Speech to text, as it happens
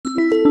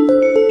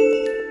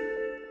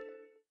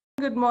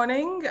Good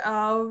morning.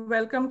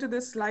 Welcome to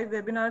this live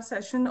webinar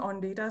session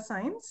on data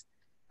science.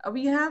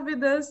 We have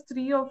with us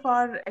three of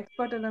our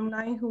expert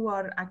alumni who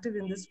are active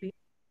in this field.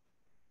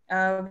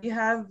 We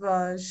have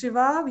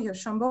Shiva, we have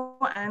Shambho,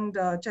 and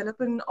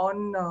Chelapan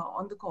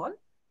on the call.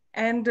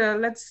 And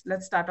let's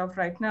start off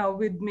right now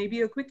with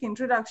maybe a quick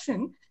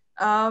introduction.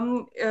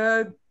 Um,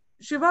 uh,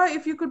 Shiva,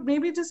 if you could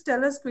maybe just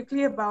tell us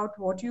quickly about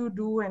what you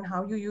do and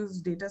how you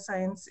use data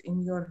science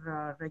in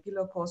your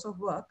regular course of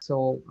work.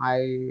 So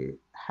I'm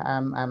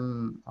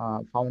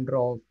founder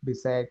of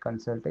Bisai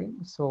Consulting.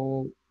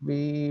 So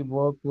we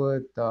work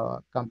with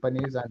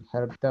companies and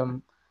help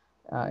them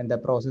in the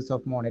process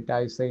of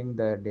monetizing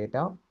the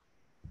data.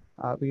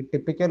 We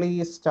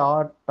typically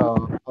start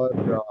our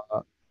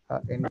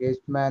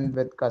engagement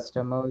with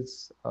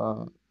customers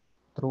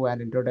through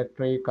an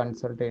introductory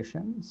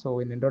consultation. So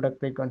in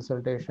introductory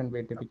consultation,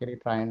 we typically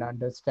try and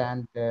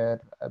understand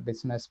their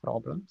business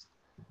problems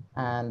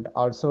and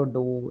also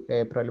do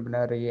a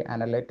preliminary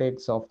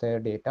analytics of their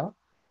data.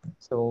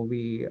 So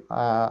we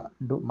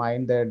do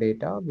mine their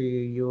data. We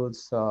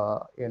use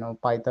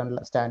Python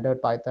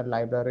standard Python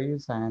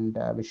libraries and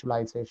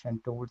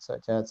visualization tools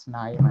such as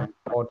KNIME and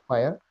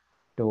Codefire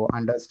to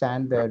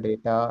understand their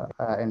data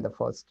in the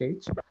first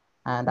stage.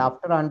 And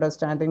after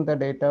understanding the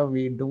data,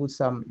 we do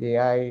some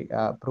AI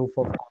proof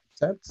of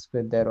concepts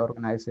with their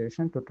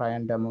organization to try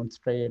and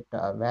demonstrate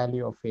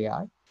value of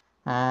AI.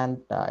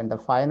 And in the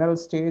final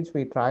stage,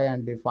 we try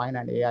and define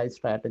an AI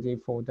strategy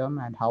for them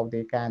and how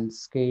they can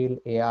scale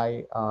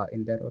AI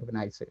in their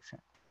organization.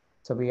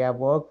 So we have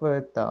worked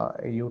with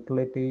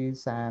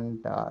utilities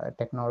and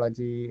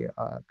technology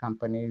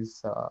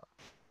companies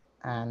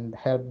and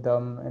help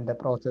them in the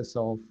process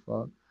of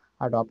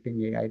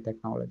adopting AI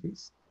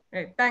technologies.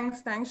 Right.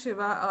 Thanks,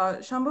 Shiva.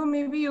 Shambhu,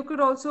 maybe you could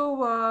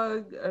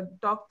also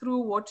talk through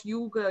what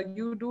you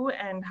do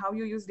and how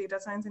you use data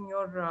science in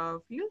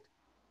your field.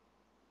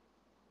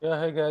 Yeah,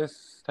 hey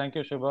guys, thank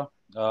you, Shiva.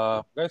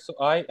 Guys, so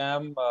I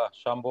am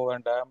Shambho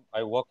and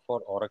I work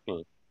for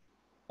Oracle,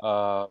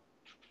 uh,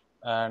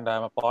 and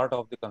I'm a part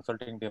of the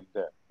consulting team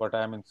there. But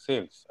I'm in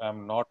sales.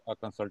 I'm not a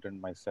consultant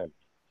myself.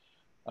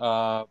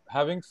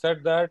 Having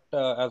said that,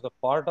 as a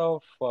part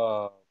of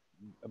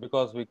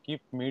because we keep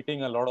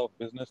meeting a lot of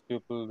business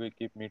people, we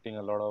keep meeting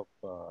a lot of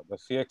the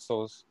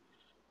CXOs.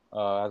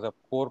 As a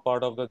core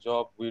part of the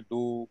job, we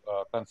do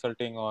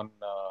consulting on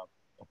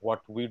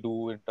what we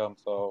do in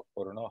terms of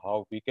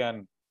how we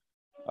can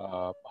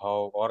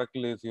how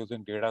Oracle is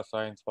using data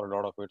science for a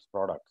lot of its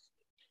products.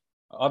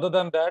 Other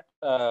than that,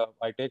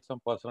 I take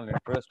some personal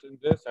interest in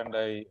this, and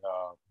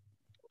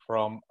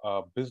from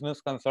a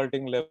business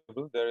consulting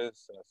level, there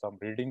is some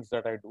readings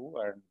that I do,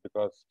 and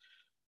because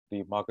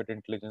the market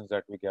intelligence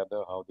that we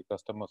gather, how the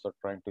customers are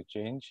trying to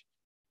change,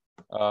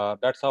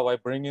 that's how I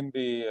bring in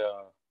the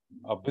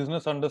a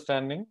business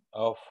understanding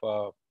of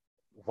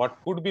what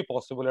could be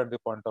possible at the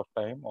point of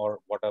time, or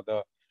what are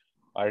the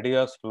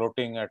ideas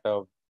floating at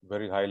a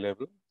very high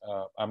level.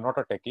 I'm not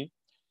a techie.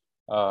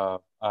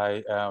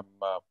 I am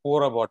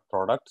poor about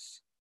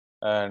products,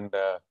 and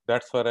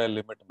that's where I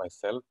limit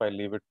myself. I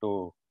leave it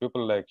to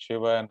people like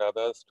Shiva and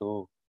others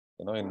to,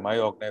 in my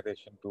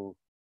organization to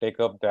take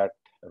up that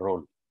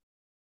role.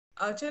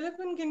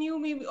 Chelapan, can you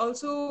maybe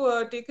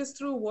also take us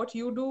through what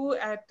you do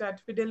at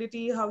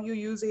Fidelity, how you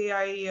use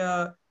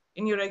AI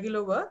in your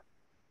regular work?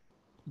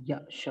 Yeah,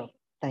 sure.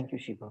 Thank you,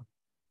 Shiva.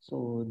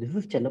 So this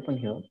is Chelapan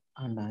here,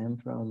 and I am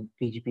from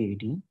PGP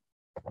 18.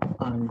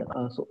 And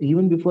so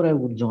even before I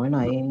would join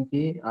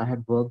IMK, I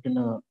had worked in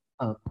a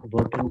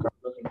couple of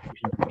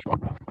institutions before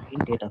in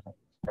data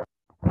science.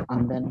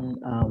 And then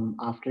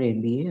after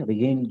MBA, I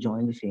again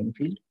joined the same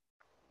field.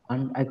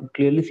 And I could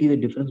clearly see the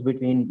difference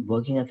between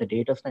working as a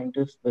data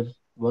scientist versus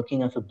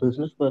working as a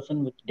business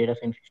person with data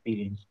science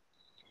experience.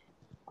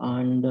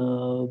 And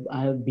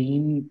I have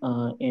been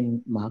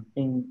in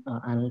marketing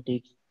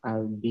analytics.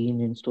 I've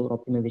been in store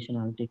optimization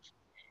analytics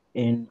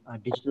in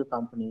digital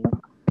companies.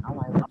 Now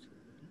I'm with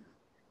Fidelity.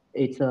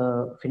 It's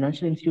a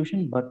financial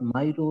institution, but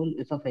my role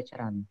is of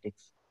HR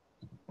analytics,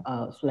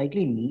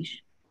 slightly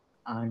niche,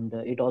 and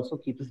it also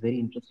keeps us very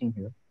interesting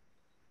here.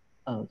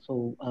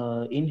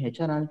 In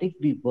HR analytics,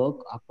 we work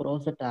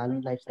across the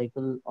talent life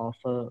cycle of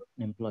an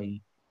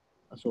employee.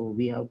 So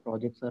we have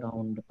projects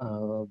around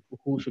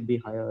who should be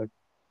hired,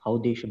 how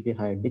they should be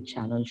hired, which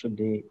channel should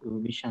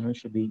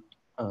we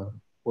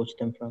poach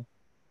them from,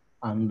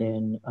 and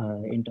then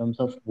in terms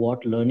of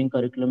what learning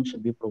curriculum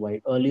should be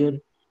provided. Earlier,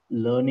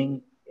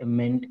 learning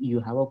meant you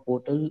have a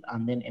portal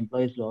and then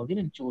employees log in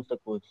and choose the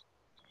course.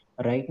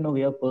 Right now,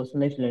 we have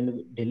personalized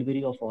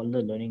delivery of all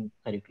the learning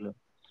curriculum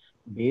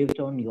based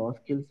on your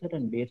skill set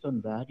and based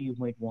on where you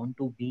might want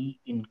to be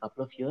in a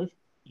couple of years.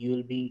 You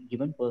will be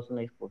given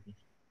personalized courses,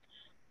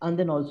 and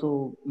then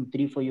also in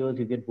 3 4 years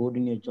you get bored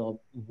in your job.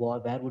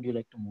 Where would you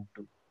like to move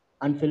to?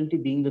 And Fidelity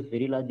being this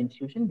very large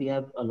institution, we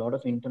have a lot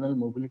of internal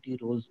mobility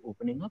roles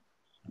opening up,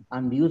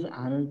 and we use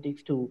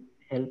analytics to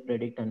help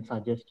predict and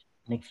suggest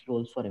next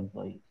roles for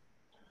employees.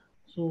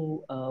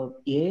 So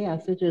AI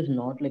as such is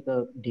not like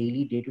a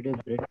daily day-to-day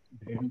bread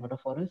and butter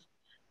for us.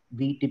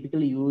 We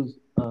typically use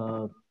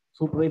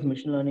supervised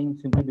machine learning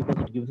simply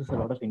because it gives us a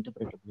lot of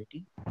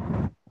interpretability.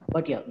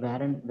 But yeah,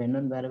 when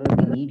and wherever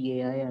we need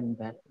AI and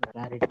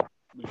where it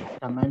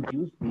commands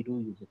use, we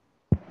do use it.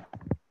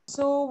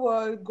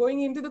 So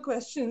going into the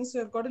questions,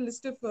 so I've got a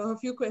list of a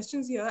few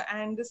questions here,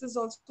 and this is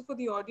also for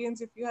the audience.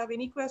 If you have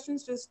any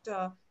questions, just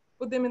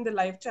put them in the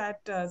live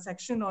chat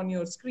section on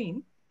your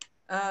screen.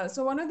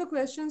 So one of the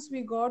questions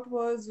we got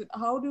was,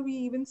 how do we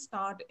even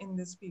start in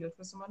this field?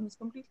 For someone who's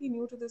completely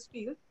new to this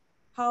field,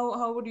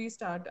 how would you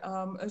start?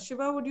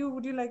 Shiva, would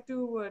you like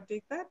to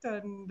take that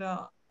and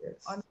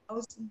Yes. on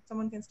how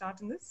someone can start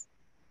in this?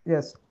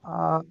 Yes.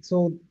 I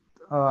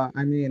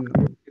mean,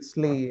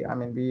 obviously, I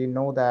mean, we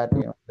know that,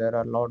 there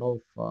are a lot of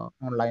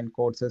online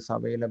courses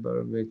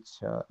available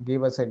which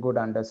give us a good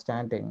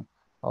understanding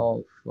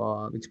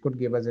which could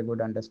give us a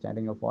good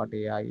understanding of what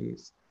AI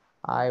is.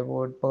 I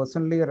would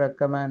personally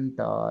recommend,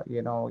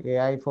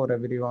 AI for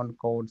Everyone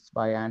course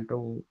by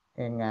Andrew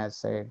Ng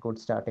as a good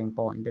starting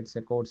point. It's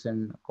a course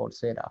in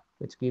Coursera,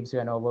 which gives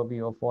you an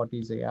overview of what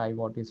is AI,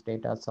 what is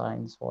data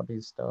science, what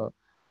is the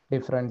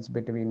difference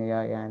between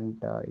AI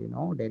and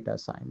data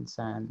science,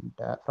 and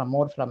from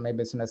a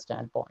business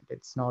standpoint.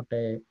 It's not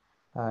a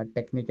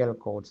technical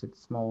course;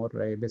 it's more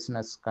a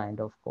business kind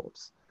of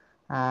course.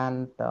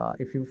 And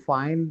if you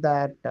find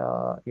that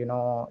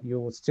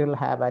you still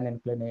have an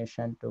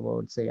inclination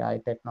towards AI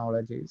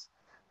technologies,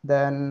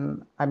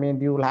 then I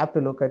mean you will have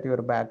to look at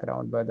your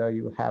background, whether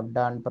you have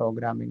done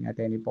programming at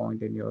any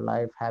point in your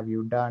life. Have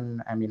you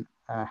done? I mean,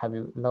 have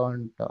you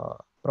learned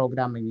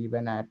programming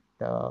even at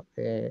a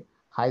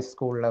high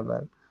school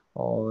level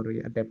or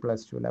at a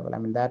plus two level? I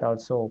mean, that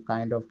also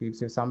kind of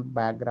gives you some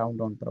background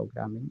on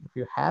programming. If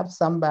you have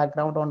some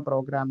background on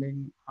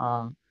programming,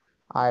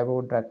 I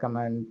would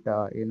recommend,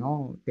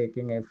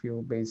 taking a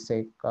few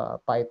basic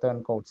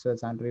Python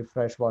courses and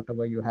refresh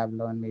whatever you have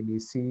learned, maybe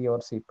C or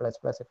C++.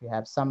 If you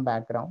have some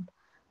background,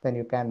 then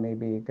you can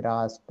maybe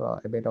grasp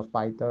a bit of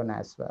Python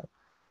as well.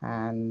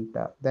 And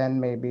then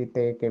maybe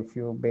take a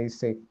few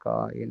basic,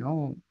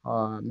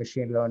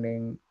 machine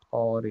learning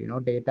or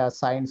data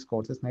science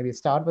courses. Maybe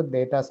start with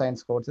data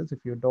science courses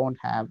if you don't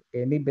have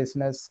any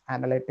business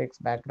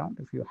analytics background.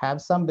 If you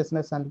have some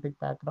business analytics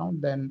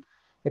background, then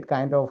it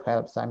kind of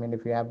helps. I mean,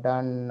 if you have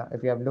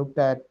looked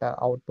at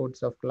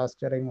outputs of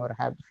clustering, or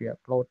if you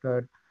have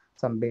plotted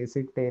some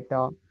basic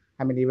data.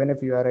 I mean, even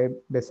if you are a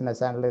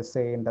business analyst,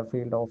 say in the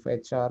field of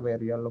HR, where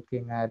you're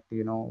looking at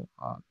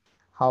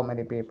how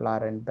many people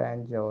are in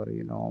bench, or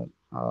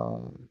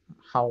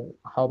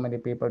how many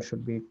people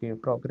should we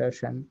give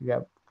progression. You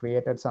have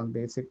created some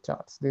basic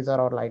charts. These are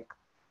all like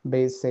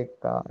basic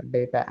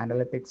data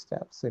analytics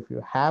steps. If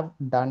you have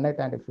done it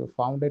and if you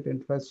found it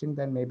interesting,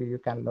 then maybe you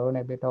can learn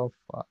a bit of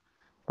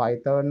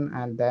Python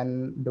and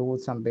then do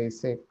some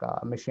basic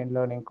machine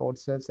learning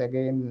courses.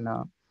 Again,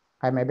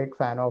 I'm a big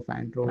fan of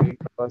Andrew Ng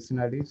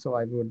personally, so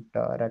I would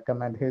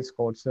recommend his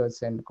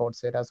courses in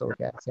Coursera. So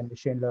he has a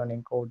machine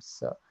learning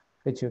course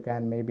which you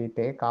can maybe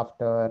take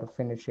after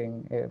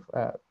finishing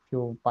a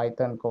few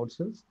Python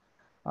courses.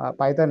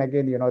 Python,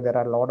 again, there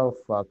are a lot of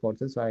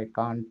courses, so I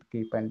can't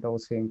keep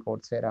endorsing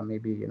Coursera.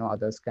 Maybe,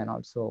 others can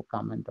also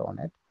comment on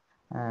it.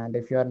 And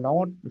if you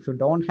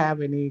don't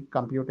have any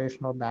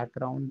computational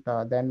background,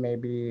 then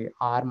maybe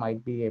R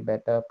might be a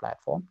better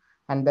platform.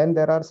 And then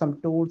there are some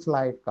tools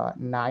like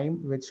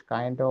KNIME, which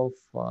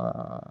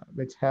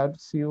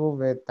helps you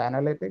with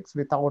analytics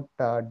without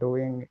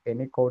doing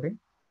any coding.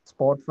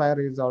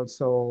 Spotfire is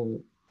also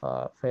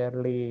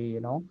fairly,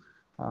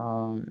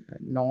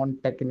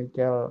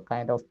 non-technical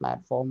kind of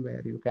platform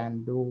where you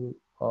can do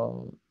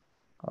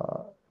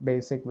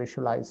basic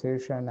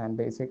visualization and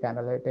basic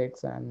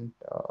analytics. And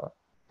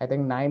I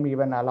think KNIME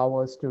even allow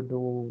us to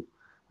do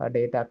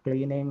data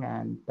cleaning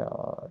and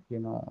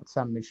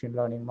some machine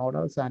learning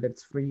models, and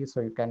it's free,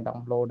 so you can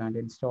download and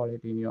install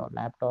it in your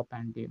laptop.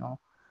 And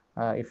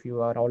if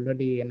you are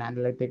already in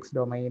analytics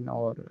domain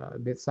or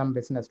with some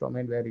business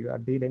domain where you are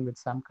dealing with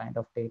some kind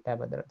of data,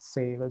 whether it's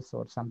sales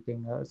or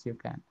something else, you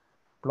can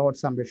plot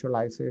some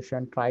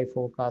visualization, try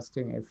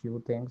forecasting a few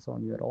things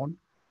on your own,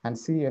 and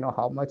see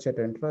how much it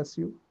interests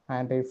you.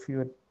 And if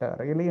it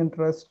really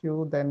interests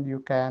you, then you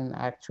can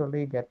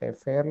actually get a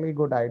fairly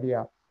good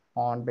idea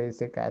on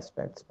basic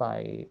aspects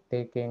by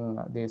taking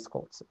these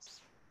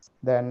courses.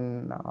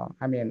 Then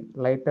I mean,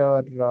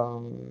 later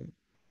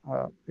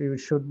you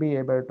should be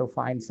able to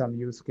find some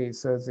use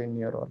cases in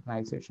your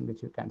organization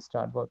which you can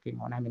start working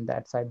on. I mean,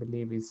 that's, I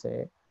believe, is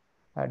a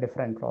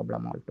different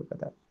problem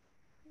altogether.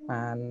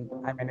 And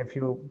I mean, if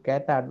you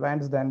get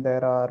advanced, then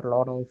there are a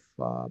lot of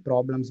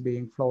problems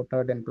being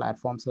floated in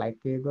platforms like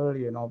Kaggle,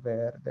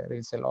 where there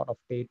is a lot of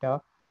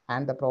data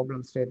and the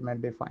problem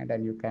statement defined,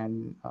 and you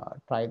can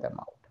try them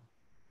out.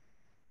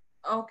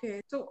 Okay,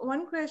 so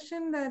one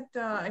question that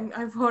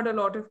I've heard a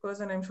lot, of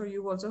course, and I'm sure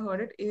you've also heard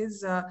it,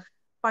 is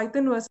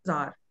Python versus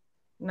R.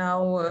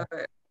 Now,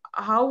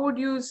 how would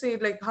you say,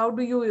 like, how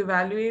do you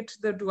evaluate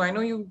the two? I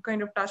know you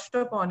kind of touched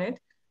upon it,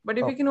 but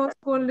if you can also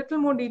go a little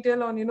more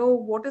detail on,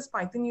 what is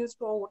Python used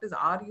for, what is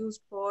R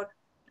used for,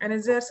 and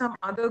is there some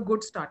other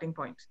good starting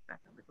point that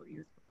we could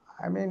use?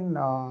 I mean,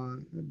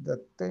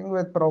 the thing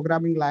with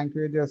programming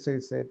languages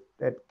is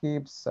it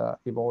keeps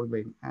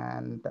evolving,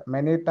 and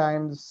many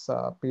times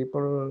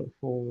people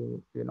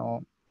who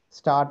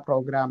start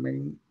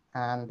programming,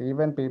 and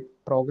even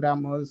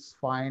programmers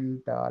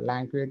find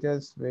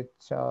languages which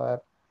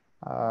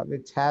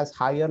has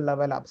higher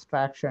level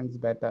abstractions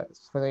better.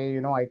 So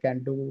I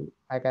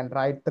can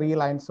write 3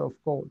 lines of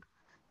code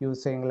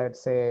using,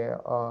 let's say,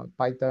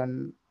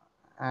 Python,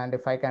 and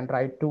if I can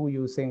write two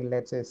using,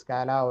 let's say,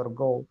 Scala or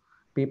Go,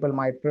 people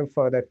might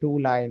prefer the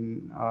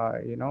two-line.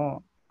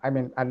 I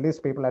mean, at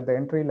least people at the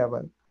entry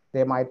level,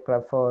 they might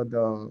prefer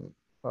the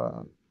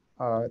uh,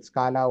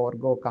 Scala or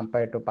Go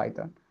compared to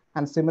Python.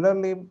 And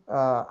similarly,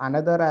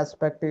 another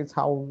aspect is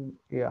how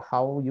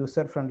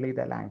user-friendly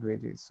the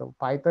language is. So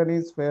Python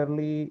is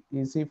fairly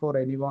easy for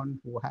anyone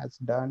who has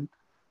done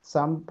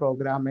some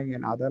programming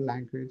in other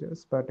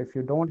languages. But if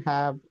you don't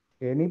have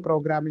any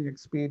programming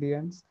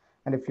experience,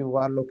 and if you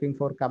are looking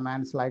for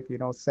commands like,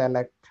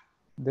 select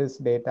this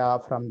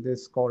data from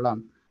this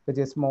column, which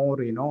is more,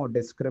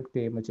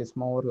 descriptive, which is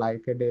more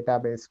like a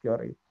database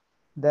query,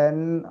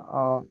 then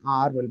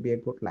R will be a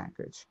good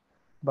language.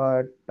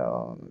 But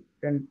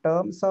in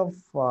terms of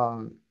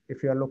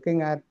if you're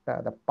looking at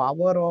the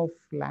power of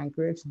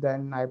language,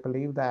 then I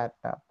believe that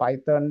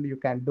Python, you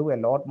can do a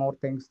lot more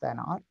things than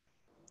R,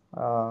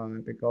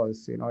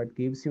 because it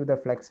gives you the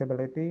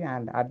flexibility.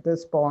 And at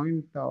this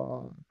point,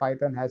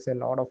 Python has a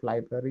lot of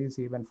libraries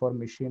even for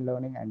machine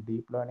learning and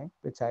deep learning,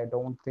 which I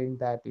don't think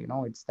that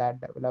it's that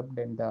developed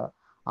in the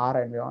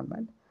R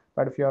environment.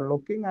 But if you're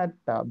looking at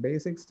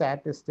basic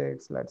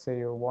statistics, let's say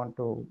you want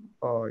to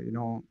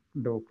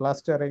do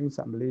clustering,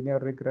 some linear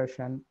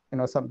regression,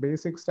 some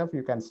basic stuff,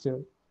 you can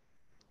still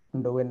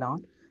do it now.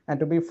 And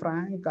to be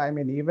frank, I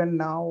mean, even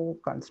now,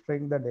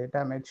 considering the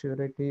data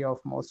maturity of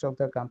most of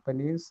the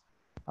companies,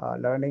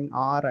 learning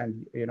R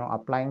and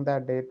applying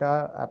that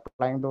data,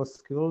 applying those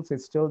skills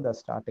is still the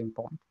starting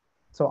point.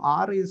 So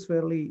R is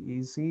fairly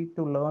easy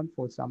to learn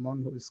for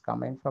someone who is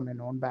coming from a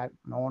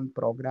known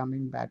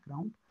programming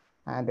background,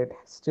 and it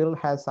still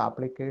has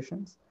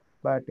applications.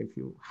 But if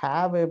you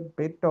have a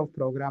bit of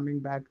programming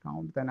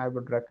background, then I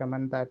would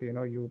recommend that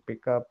you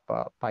pick up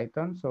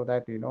Python, so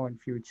that in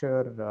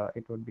future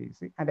it would be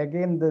easy. And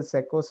again, this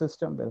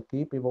ecosystem will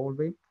keep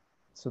evolving,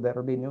 so there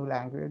will be new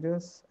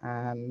languages,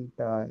 and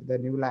the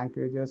new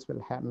languages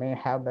may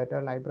have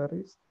better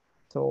libraries.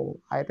 So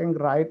I think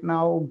right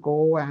now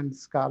Go and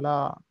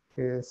Scala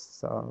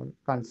is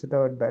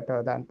considered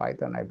better than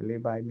Python, I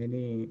believe, by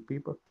many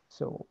people.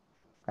 So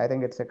I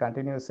think it's a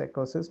continuous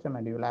ecosystem,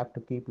 and you'll have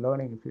to keep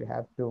learning if you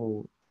have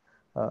to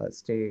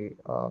stay,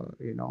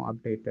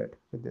 updated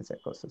with this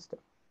ecosystem.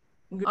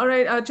 All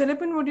right,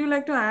 Chenapin, would you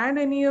like to add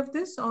any of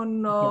this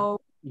on?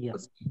 Yeah.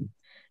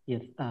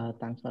 Yes,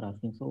 thanks for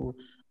asking. So,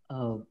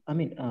 I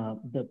mean,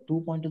 the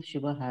 2 pointers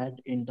Shiva had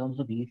in terms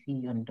of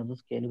easy and in terms of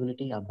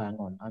scalability are bang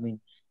on. I mean,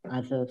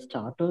 as a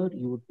starter,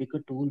 you would pick a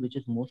tool which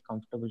is most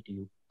comfortable to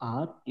you.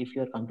 R, if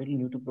you're completely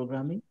new to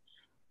programming,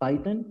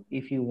 Python,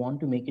 if you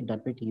want to make it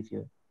that bit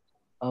easier.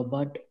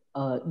 But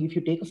if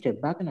you take a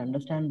step back and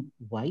understand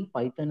why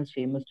Python is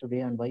famous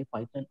today and why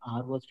Python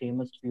R was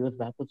famous few years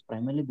back, was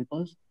primarily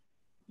because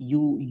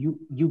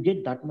you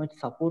get that much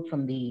support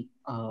from the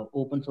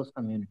open source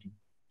community.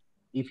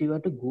 If you were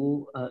to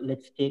go,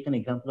 let's take an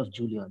example of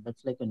Julia.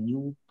 That's like a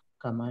new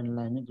command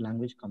line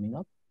language coming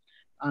up,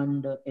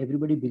 and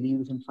everybody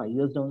believes in 5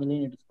 years down the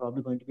line it is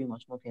probably going to be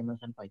much more famous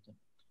than Python.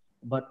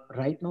 But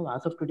right now,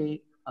 as of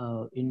today,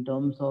 in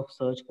terms of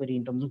search query,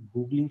 in terms of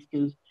Googling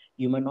skills,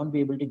 you might not be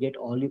able to get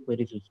all your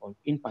queries resolved.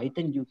 In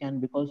Python, you can,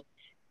 because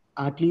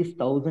at least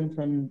thousands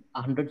and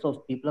hundreds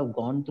of people have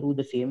gone through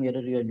the same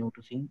error you are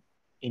noticing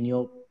in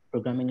your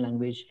programming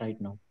language right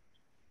now.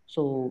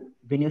 So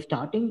when you're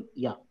starting,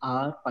 yeah,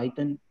 R,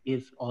 Python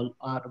is all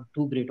are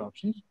two great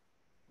options.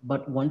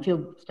 But once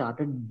you've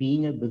started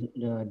being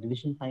a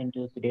division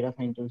scientist, data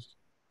scientist,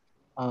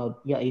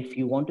 yeah, if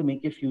you want to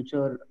make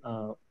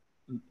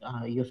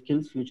your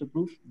skills future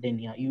proof, then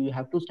yeah, you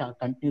have to start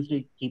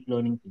continuously keep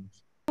learning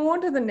things. Move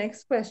on to the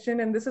next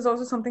question, and this is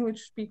also something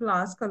which people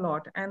ask a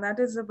lot, and that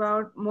is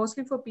about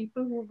mostly for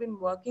people who've been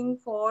working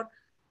for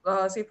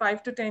say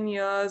 5 to 10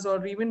 years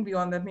or even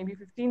beyond that, maybe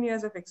 15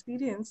 years of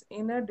experience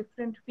in a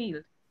different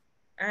field.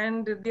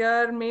 And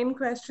their main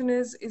question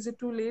is it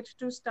too late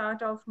to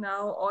start off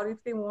now? Or if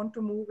they want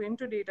to move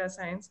into data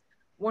science,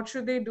 what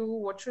should they do?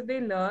 What should they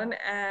learn?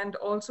 And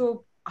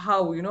also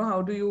how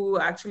do you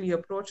actually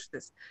approach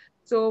this?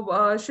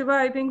 So Shiva,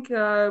 I think,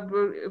 can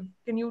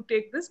you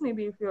take this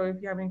maybe if you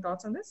have any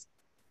thoughts on this?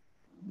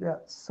 Yeah.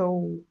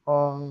 So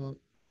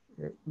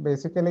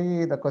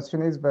basically, the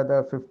question is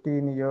whether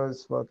 15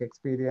 years work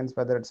experience,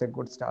 whether it's a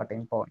good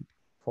starting point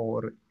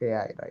for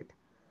AI, right?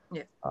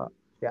 Yes.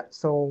 Yeah.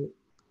 So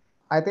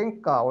I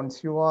think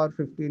once you are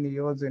 15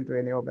 years into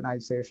any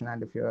organization,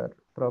 and if you're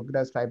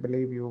progressed, I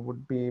believe you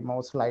would be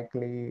most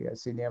likely a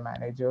senior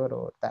manager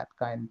or that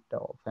kind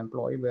of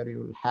employee where you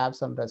will have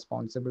some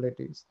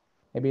responsibilities,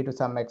 maybe to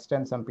some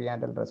extent some P&L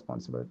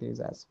responsibilities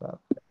as well.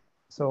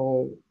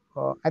 So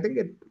I think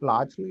it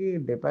largely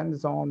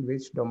depends on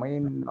which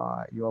domain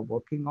you are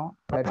working on.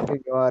 Let's say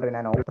you are in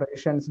an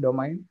operations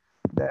domain,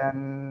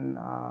 then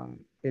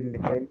in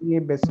any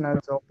business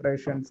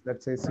operations,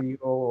 let's say CEO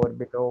or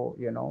below,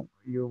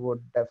 you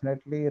would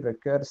definitely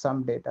require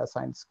some data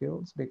science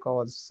skills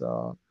because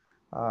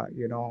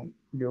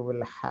you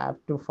will have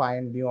to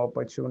find new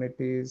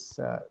opportunities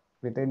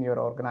within your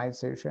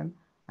organization.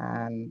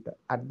 And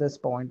at this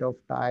point of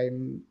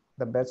time,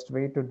 the best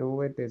way to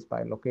do it is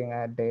by looking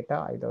at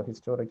data, either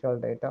historical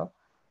data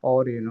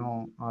or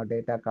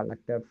data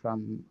collected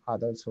from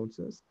other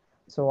sources.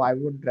 So I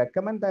would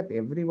recommend that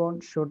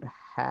everyone should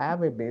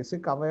have a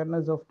basic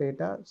awareness of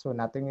data. So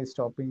nothing is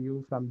stopping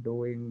you from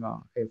doing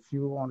a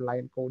few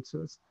online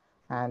courses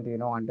and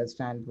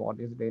understand what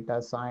is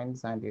data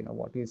science and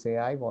what is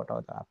AI, what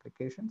are the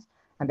applications,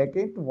 and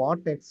again to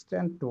what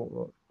extent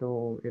to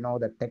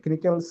the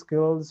technical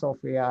skills of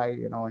AI,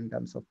 in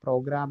terms of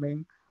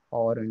programming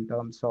or in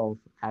terms of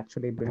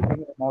actually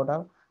building a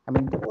model. I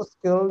mean, those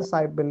skills,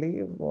 I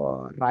believe,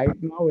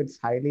 right now it's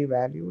highly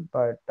valued,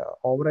 but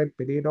over a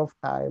period of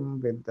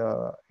time, with there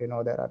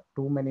are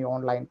too many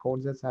online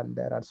courses and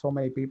there are so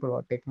many people who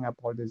are taking up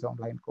all these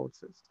online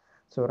courses.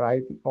 So,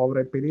 right over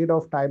a period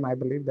of time, I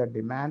believe the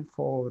demand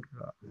for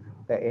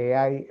the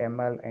AI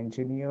ML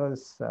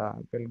engineers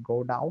will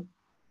go down,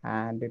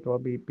 and it will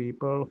be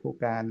people who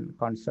can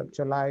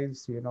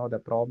conceptualize the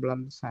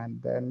problems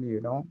and then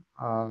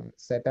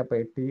set up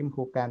a team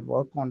who can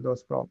work on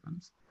those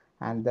problems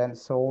and then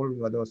solve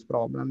those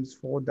problems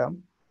for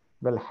them,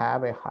 will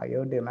have a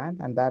higher demand.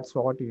 And that's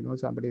what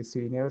somebody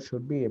senior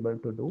should be able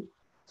to do.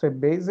 So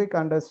basic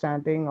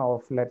understanding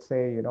of, let's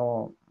say,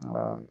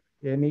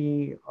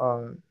 any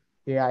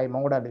AI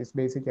model is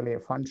basically a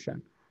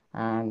function.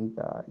 And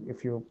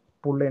if you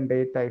pull in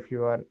data,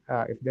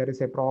 if there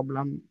is a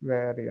problem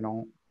where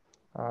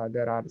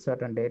there are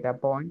certain data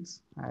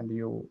points, and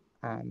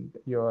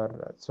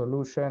your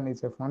solution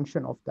is a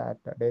function of that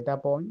data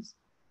points,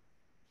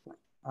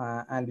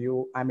 and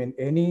I mean,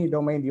 any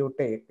domain you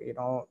take,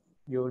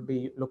 you will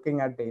be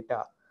looking at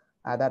data.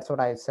 That's what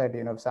I said.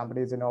 If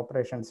somebody is in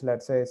operations,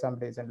 let's say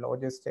somebody is in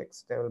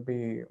logistics, they will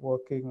be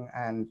working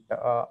and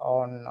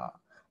on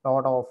a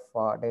lot of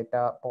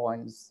data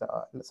points,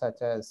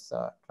 such as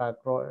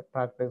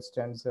track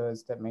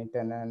distances, the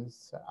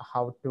maintenance,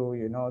 how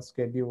to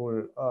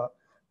schedule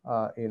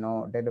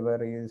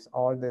deliveries,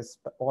 all this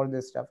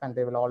stuff, and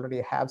they will already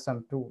have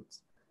some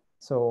tools.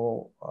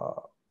 So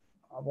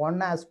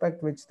one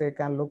aspect which they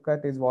can look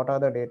at is what are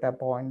the data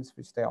points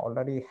which they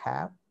already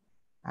have,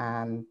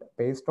 and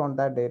based on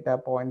that data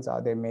points, are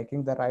they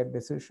making the right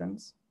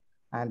decisions?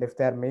 And if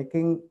they're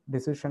making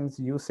decisions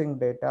using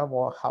data,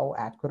 how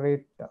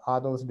accurate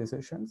are those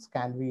decisions?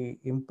 Can we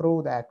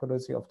improve the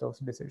accuracy of those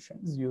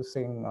decisions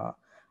using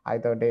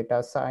either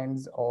data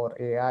science or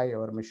AI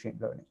or machine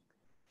learning?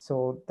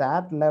 So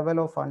that level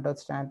of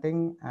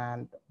understanding,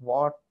 and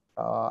what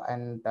are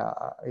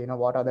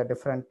the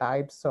different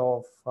types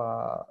of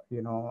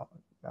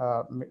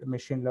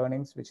machine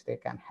learnings which they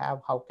can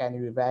have, how can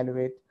you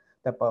evaluate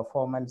the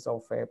performance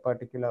of a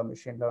particular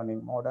machine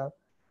learning model?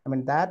 I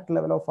mean, that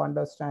level of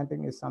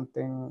understanding is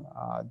something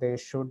they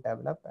should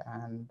develop,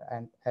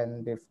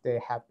 and if they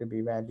have to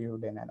be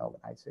valued in an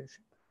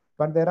organization.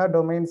 But there are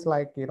domains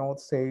like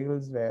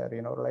sales, where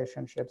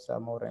relationships are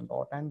more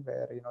important,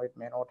 where it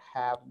may not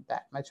have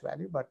that much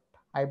value. But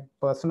I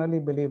personally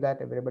believe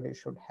that everybody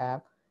should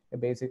have a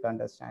basic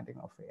understanding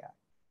of AI.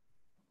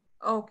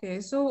 Okay,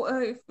 so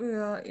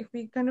if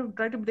we kind of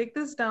try to break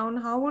this down,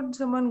 how would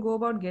someone go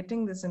about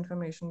getting this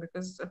information?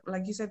 Because,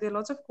 like you said, there are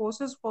lots of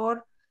courses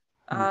for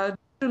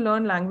to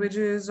learn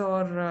languages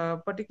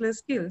or particular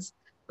skills,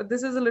 but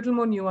this is a little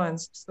more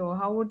nuanced. So,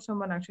 how would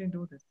someone actually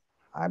do this?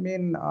 I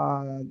mean,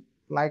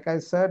 like I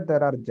said,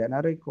 there are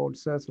generic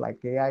courses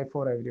like AI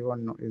for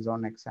Everyone is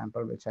one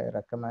example, which I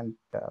recommend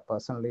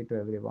personally to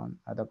everyone.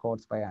 The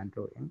course by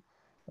Andrew Ng,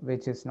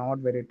 which is not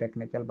very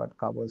technical but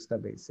covers the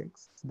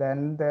basics.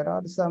 Then there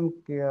are some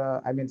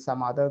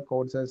other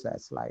courses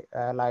as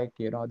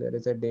there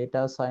is a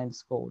data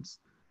science course,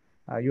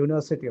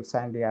 University of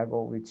San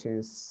Diego, which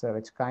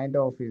kind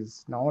of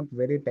is not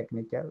very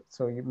technical.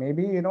 So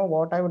maybe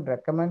what I would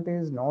recommend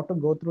is not to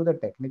go through the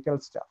technical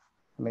stuff.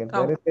 I mean, if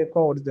there is a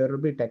course, there will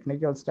be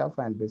technical stuff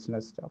and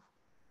business stuff.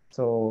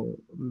 So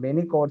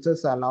many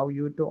courses allow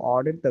you to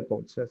audit the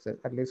courses.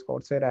 At least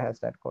Coursera has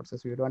that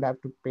courses. So you don't have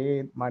to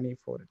pay money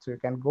for it. So you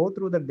can go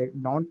through the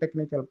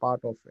non-technical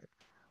part of it,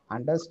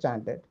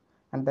 understand it,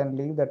 and then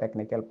leave the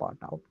technical part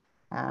out.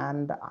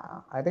 And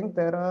I think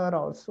there are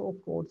also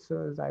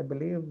courses, I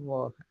believe,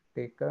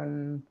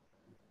 taken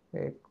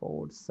a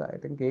course, I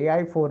think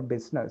AI for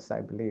Business,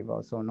 I believe,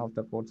 also one of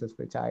the courses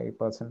which I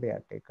personally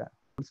have taken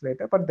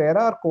later. But there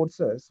are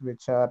courses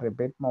which are a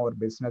bit more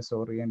business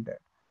oriented.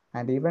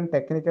 And even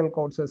technical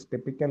courses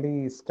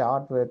typically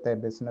start with a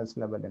business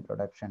level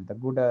introduction,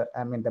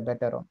 the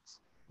better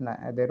ones.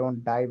 They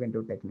don't dive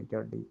into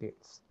technical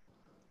details.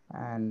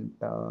 And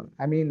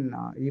I mean,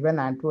 even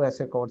Andrew has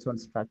a course on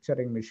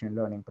structuring machine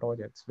learning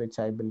projects, which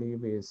I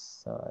believe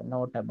is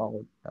not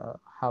about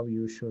how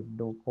you should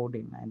do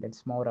coding, and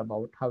it's more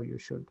about how you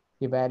should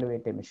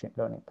evaluate a machine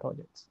learning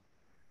projects.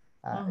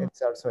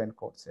 It's also in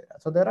Coursera.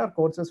 So there are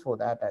courses for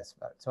that as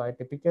well. So I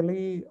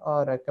typically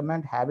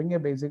recommend having a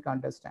basic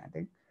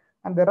understanding.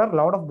 And there are a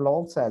lot of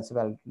blogs as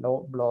well,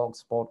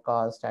 blogs,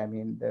 podcasts. I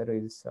mean, there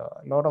is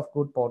a lot of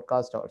good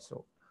podcasts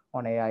also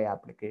on AI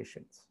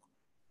applications.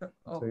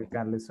 So you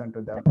can listen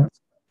to them.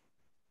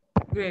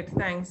 Great,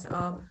 thanks.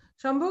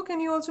 Shambhu, can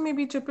you also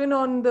maybe chip in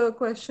on the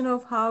question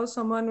of how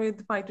someone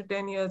with 5 to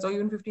 10 years or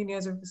even 15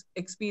 years of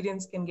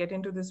experience can get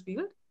into this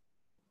field?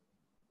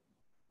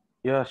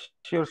 Yeah,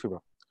 sure,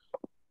 Shiva.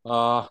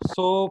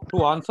 So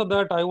to answer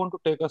that, I want to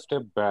take a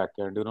step back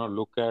and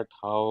look at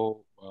how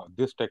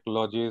these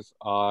technologies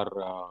are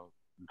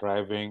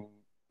driving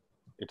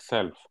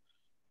itself,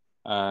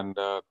 and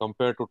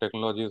compared to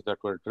technologies that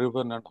were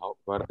driven and how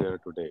were there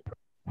today.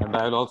 And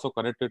I'll also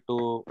connect it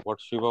to what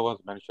Shiva was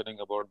mentioning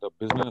about the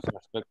business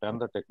aspect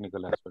and the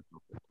technical aspect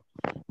of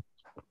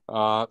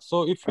it.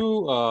 So if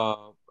you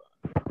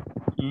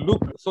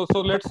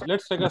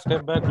let's take a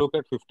step back, look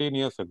at 15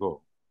 years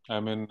ago. I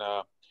mean,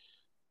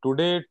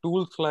 today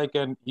tools like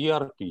an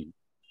ERP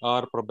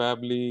are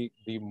probably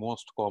the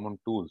most common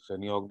tools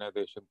any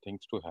organization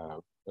thinks to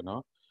have,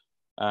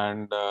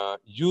 and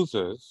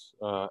uses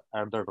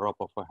at the drop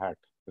of a hat.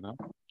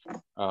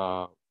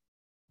 Uh,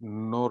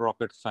 no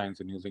rocket science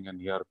in using an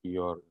ERP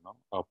or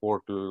a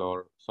portal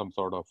or some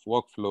sort of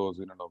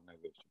workflows in an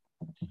organization.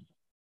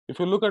 If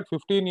you look at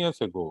 15 years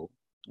ago,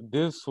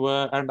 this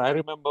were, and I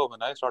remember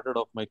when I started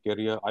off my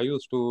career, I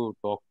used to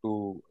talk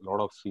to a lot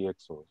of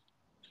CXOs.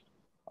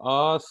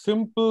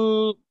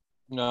 Simple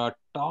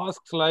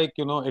tasks like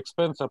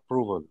expense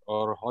approval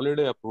or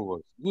holiday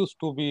approvals used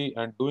to be,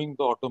 and doing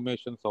the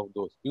automations of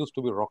those used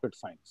to be rocket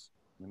science.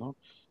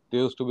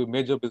 There used to be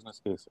major business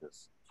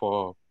cases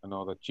for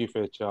the chief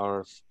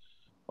HRs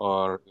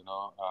or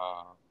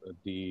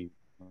the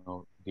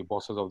the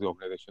bosses of the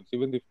organizations,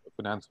 even the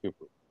finance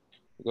people,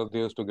 because they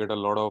used to get a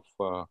lot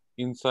of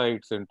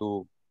insights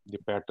into the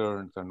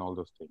patterns and all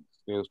those things.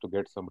 They used to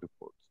get some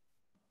reports.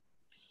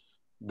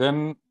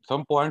 Then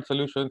some point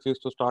solutions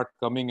used to start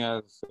coming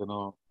as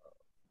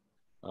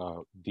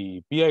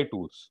the BI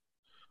tools.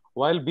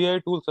 While BI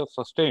tools have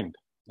sustained,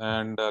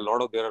 and there are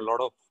a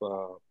lot of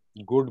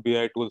good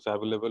BI tools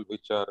available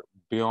which are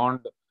beyond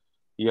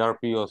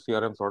ERP or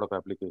CRM sort of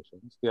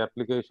applications. The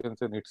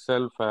applications in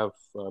itself have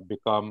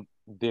become,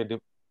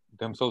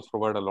 themselves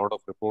provide a lot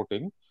of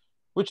reporting,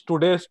 which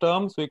today's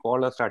terms we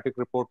call as static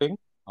reporting,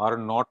 are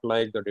not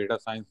like the data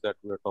science that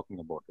we are talking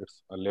about.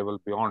 It's a level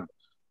beyond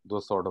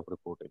those sort of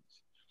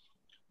reportings.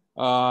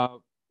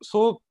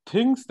 So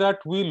things that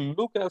we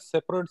look as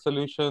separate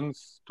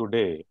solutions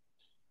today,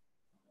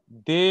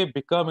 they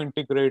become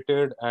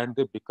integrated and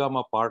they become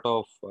a part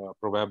of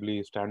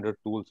probably standard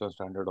tools and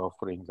standard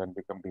offerings and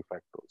become de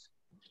factos.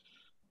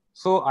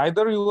 So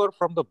either you are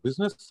from the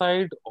business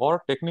side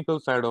or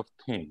technical side of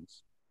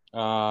things.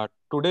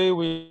 Today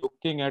we're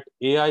looking at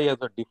AI as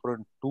a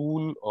different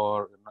tool,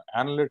 or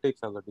analytics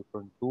as a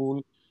different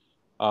tool.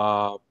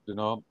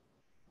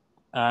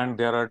 And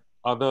there are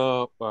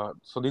other,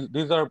 so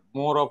these are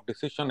more of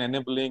decision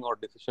enabling or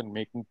decision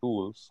making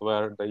tools,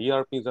 where the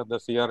ERPs and the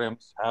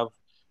CRMs have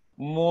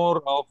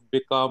more of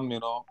become,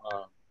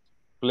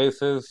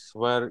 places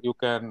where you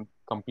can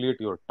complete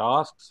your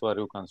tasks, where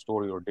you can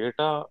store your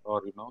data,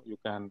 or, you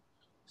can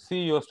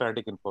see your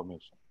static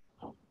information.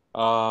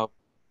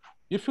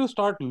 If you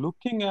start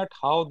looking at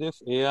how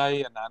this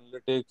AI and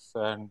analytics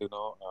and,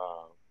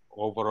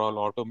 overall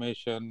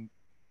automation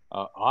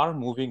are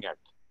moving at,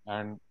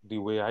 and the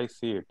way I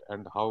see it,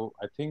 and how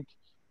I think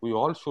we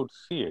all should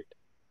see it,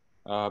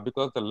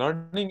 because the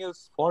learning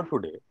is for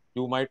today.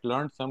 You might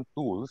learn some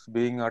tools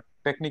being a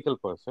technical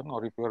person,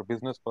 or if you're a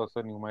business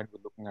person, you might be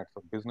looking at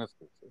some business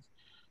cases.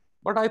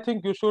 But I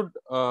think you should,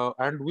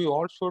 and we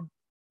all should,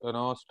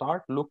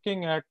 start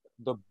looking at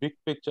the big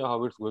picture,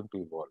 how it's going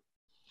to evolve.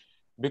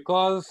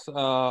 Because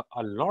a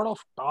lot of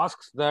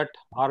tasks that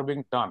are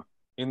being done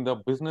in the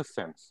business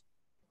sense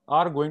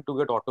are going to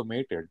get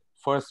automated,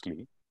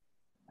 firstly,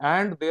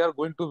 and they are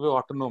going to be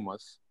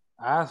autonomous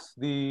as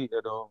the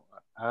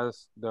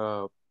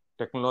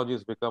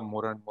technologies become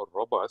more and more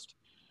robust,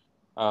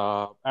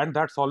 and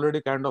that's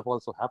already kind of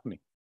also happening.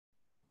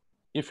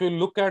 If you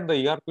look at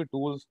the ERP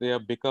tools, they are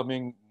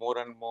becoming more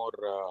and more,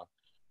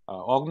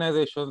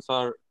 organizations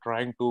are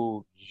trying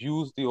to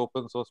use the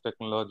open source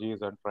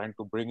technologies and trying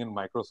to bring in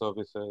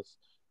microservices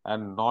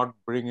and not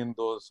bring in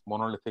those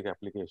monolithic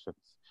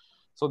applications.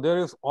 So there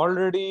is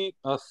already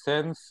a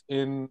sense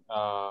in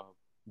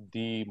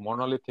the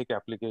monolithic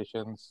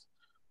applications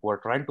who are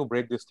trying to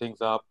break these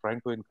things up,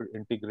 trying to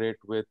integrate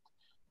with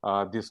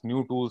these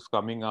new tools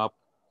coming up.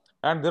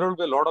 And there will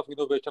be a lot of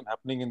innovation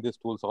happening in these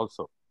tools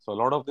also. So a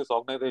lot of these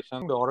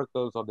organizations, the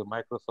Oracles or the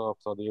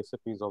Microsofts or the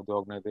SAPs of the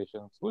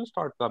organizations, will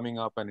start coming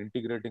up and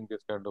integrating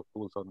this kind of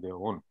tools on their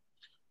own.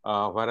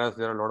 Whereas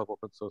there are a lot of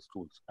open source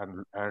tools.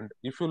 And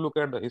if you look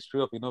at the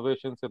history of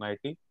innovations in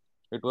IT,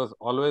 It was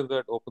always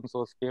that open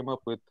source came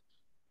up with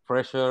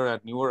fresher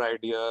and newer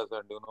ideas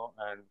and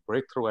and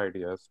breakthrough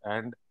ideas,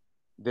 and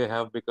they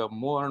have become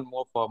more and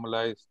more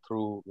formalized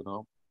through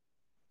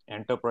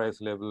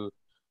enterprise level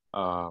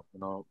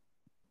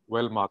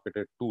well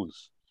marketed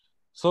tools.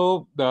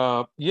 So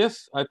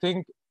yes, I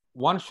think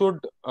one should,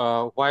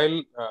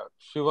 while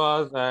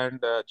Shiva's and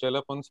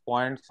Chelapan's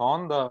points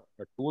on the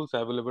tools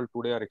available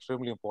today are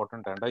extremely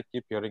important, and I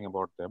keep hearing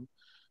about them.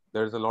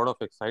 There is a lot of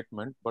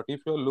excitement, but if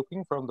you're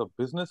looking from the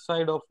business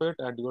side of it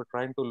and you're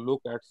trying to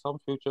look at some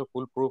future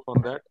foolproof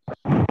on that,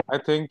 I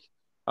think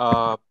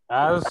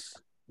as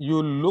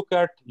you look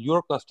at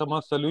your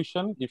customer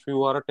solution, if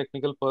you are a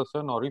technical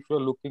person, or if you're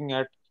looking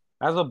at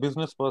as a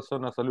business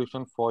person a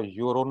solution for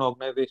your own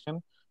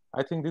organization,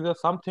 I think these are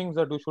some things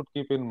that you should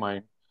keep in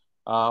mind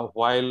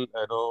while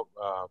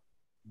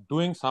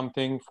doing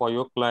something for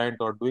your client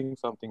or doing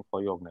something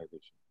for your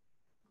organization.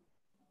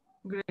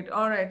 Great.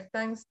 All right.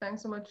 Thanks.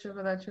 Thanks so much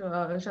for that,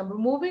 Shambhu.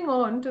 Moving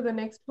on to the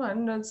next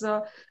one.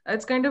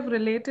 It's kind of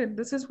related.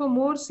 This is for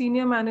more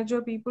senior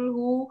manager people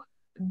who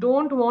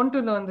don't want to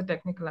learn the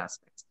technical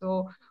aspects.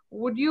 So,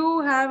 would you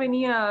have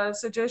any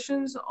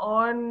suggestions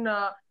on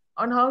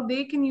how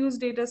they can use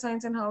data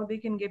science and how they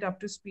can get up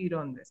to speed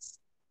on this?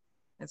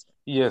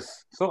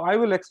 Yes. So I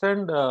will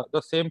extend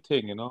the same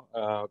thing.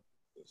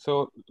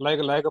 So like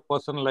a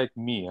person like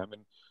me, I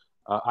mean,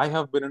 I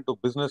have been into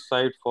business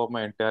side for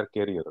my entire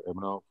career.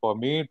 For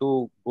me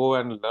to go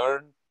and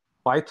learn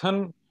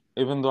Python,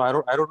 even though I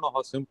don't know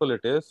how simple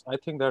it is, I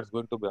think that's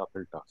going to be an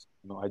uphill task.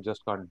 I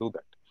just can't do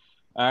that.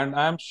 And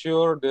I'm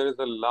sure there is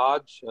a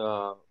large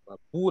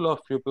pool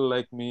of people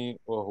like me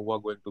who are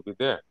going to be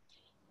there,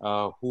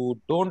 who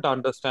don't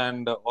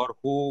understand or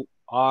who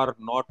are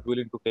not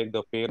willing to take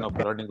the pain of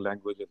learning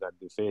languages at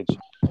this age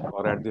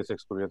or at this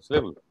experience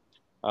level.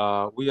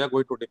 We are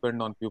going to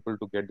depend on people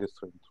to get this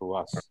through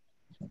us.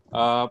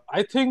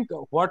 I think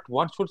what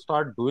one should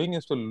start doing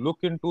is to look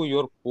into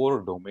your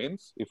core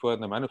domains. If you're in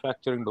the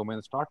manufacturing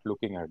domain, start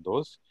looking at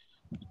those.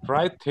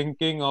 Try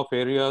thinking of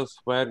areas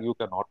where you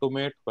can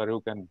automate, where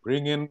you can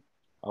bring in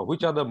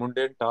which are the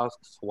mundane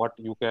tasks, what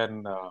you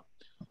can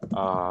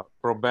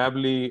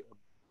probably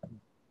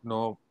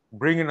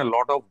bring in a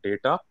lot of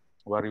data,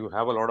 where you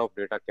have a lot of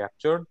data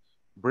captured,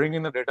 bring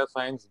in the data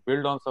science,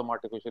 build on some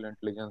artificial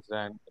intelligence,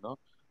 and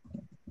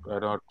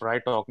try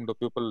talking to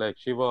people like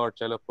Shiva or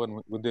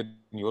Chelapan within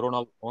your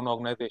own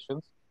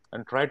organizations,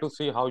 and try to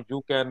see how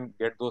you can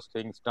get those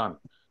things done.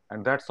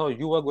 And that's how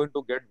you are going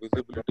to get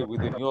visibility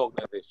within your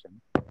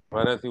organization,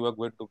 whereas you are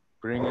going to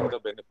bring in the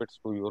benefits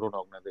to your own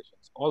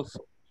organizations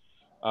also.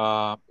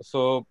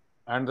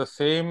 And the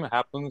same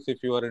happens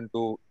if you are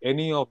into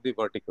any of the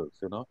verticals.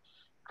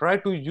 Try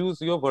to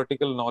use your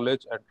vertical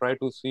knowledge and try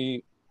to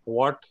see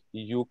what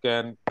you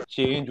can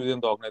change within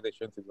the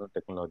organizations using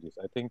technologies.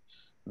 I think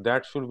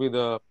that should be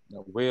the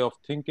way of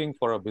thinking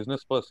for a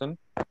business person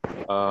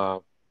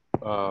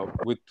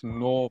with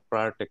no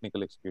prior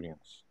technical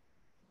experience.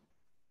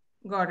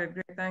 Got it.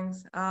 Great.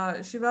 Thanks.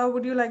 Shiva,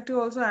 would you like to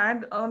also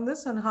add on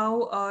this on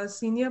how a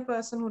senior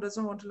person who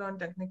doesn't want to learn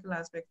technical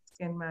aspects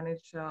can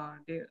manage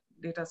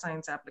data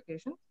science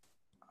application?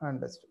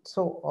 Understood.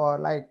 So,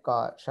 like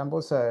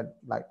Shambhu said,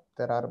 like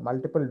there are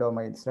multiple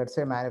domains. Let's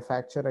say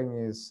manufacturing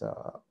is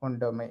one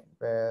domain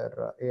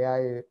where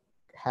AI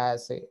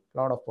has a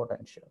lot of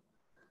potential.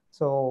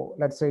 So,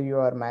 let's say you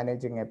are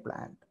managing a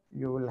plant.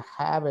 You will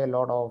have a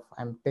lot of,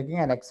 I'm taking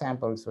an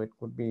example, so it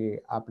could be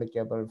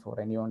applicable for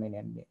anyone in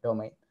any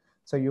domain.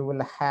 So, you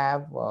will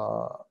have,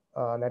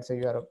 let's say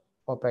you are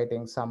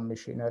operating some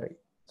machinery.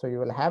 So, you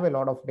will have a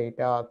lot of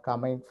data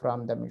coming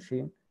from the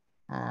machine,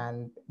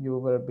 and you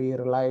will be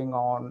relying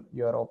on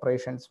your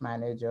operations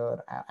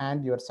manager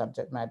and your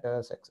subject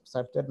matter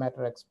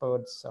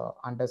experts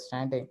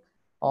understanding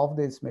of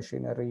this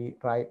machinery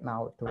right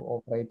now to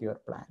operate your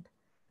plant.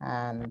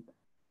 And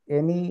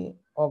any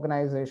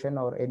organization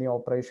or any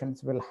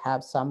operations will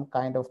have some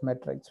kind of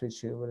metrics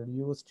which you will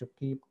use to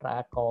keep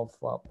track of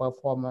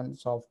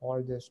performance of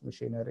all this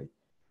machinery.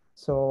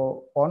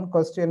 So one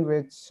question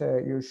which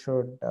you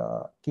should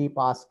keep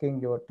asking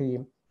your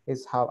team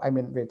is how, I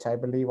mean, which I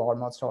believe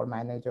almost all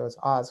managers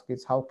ask,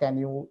 is how can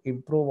you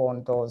improve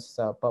on those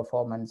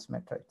performance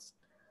metrics?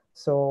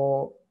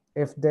 So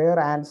if their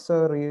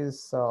answer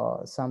is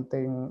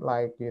something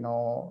like,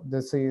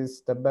 this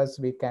is the best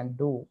we can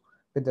do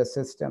with the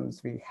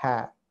systems we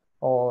have,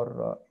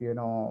 or,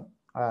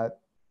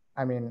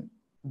 I mean,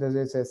 this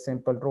is a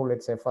simple rule,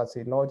 it's a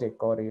fuzzy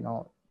logic,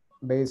 or,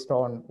 based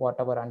on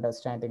whatever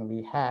understanding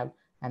we have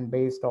and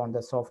based on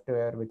the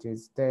software which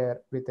is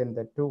there within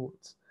the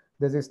tools,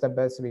 this is the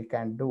best we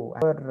can do.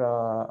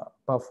 Our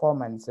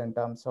performance in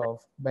terms of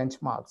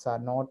benchmarks are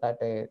not at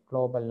a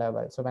global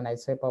level. So when I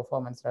say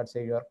performance, let's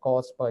say your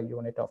cost per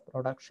unit of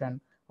production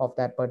of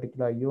that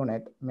particular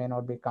unit may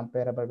not be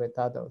comparable with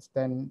others,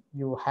 then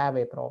you have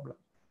a problem.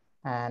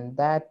 And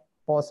that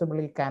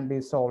possibly can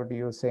be solved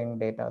using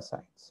data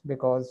science,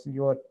 because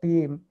your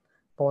team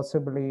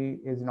possibly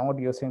is not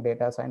using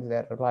data science,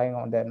 they're relying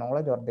on their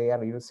knowledge, or they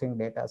are using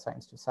data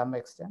science to some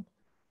extent.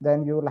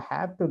 then you'll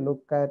have to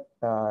look at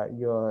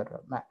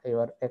your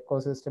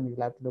ecosystem.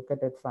 You'll have to look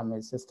at it from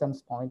a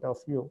systems point of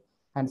view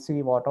and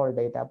see what all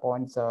data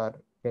points are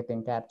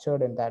getting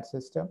captured in that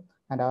system,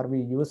 and are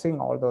we using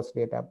all those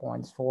data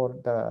points for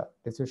the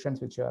decisions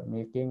which you are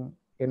making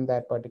in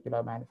that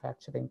particular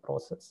manufacturing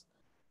process.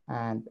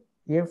 And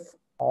if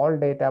all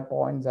data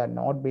points are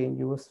not being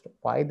used,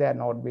 why they are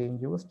not being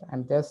used,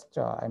 and just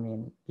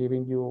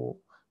giving you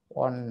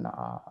one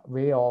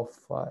way of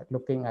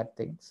looking at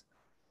things,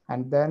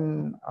 and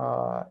then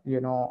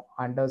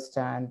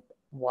understand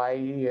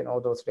why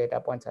those data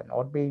points are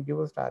not being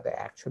used. Are they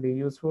actually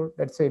useful?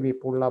 Let's say we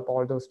pull up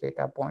all those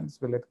data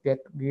points, will it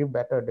give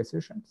better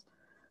decisions?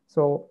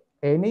 So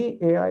any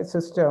AI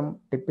system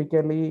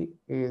typically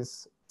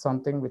is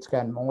something which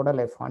can model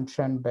a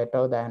function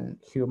better than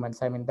humans.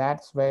 I mean,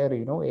 that's where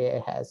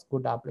AI has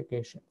good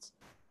applications.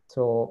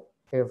 So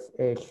if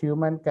a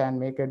human can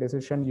make a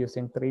decision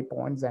using 3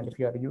 points, and if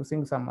you are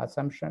using some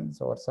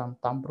assumptions or some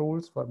thumb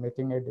rules for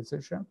making a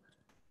decision,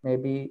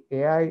 maybe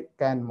AI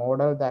can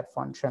model that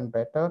function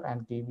better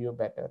and give you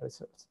better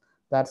results.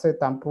 That's a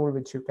thumb rule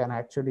which you can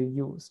actually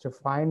use to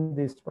find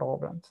these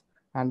problems,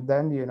 and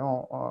then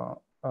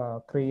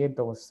create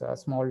those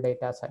small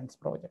data science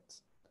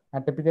projects.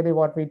 And typically,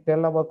 what we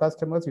tell our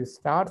customers: you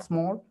start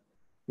small,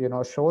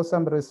 show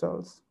some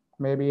results,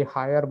 maybe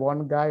hire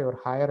one guy or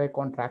hire a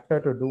contractor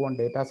to do one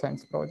data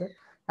science project,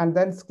 and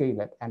then scale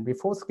it. And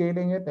before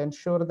scaling it,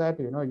 ensure that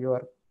you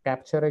are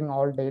capturing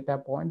all data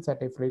points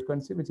at a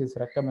frequency which is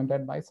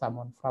recommended by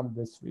someone from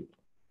this field.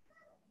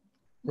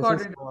 This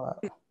Got is it. how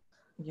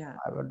Yeah.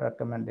 I would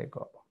recommend they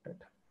go about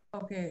it.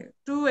 Okay.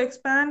 To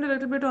expand a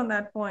little bit on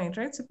that point,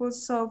 right?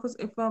 Suppose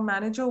if a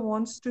manager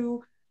wants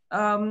to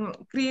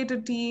create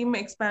a team,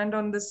 expand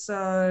on this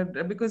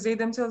because they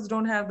themselves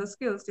don't have the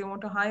skills, they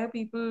want to hire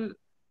people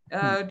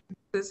to do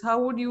this.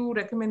 How would you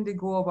recommend they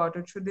go about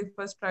it? Should they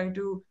first try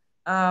to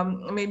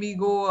maybe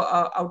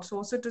go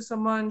outsource it to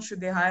someone?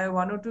 Should they hire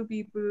one or two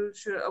people?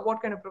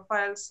 What kind of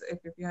profiles, if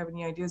you have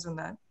any ideas on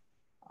that?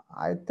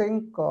 I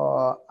think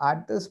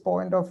at this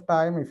point of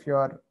time, if you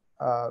are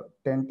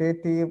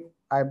tentative,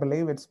 I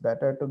believe it's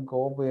better to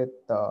go with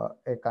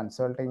a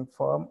consulting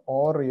firm,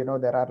 or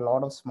there are a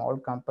lot of small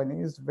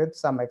companies with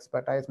some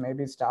expertise.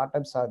 Maybe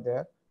startups are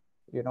there,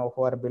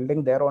 who are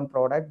building their own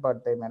product,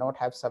 but they may not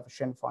have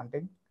sufficient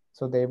funding.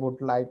 So they would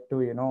like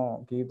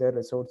to, give their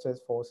resources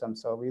for some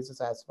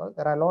services as well.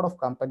 There are a lot of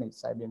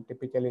companies, I mean,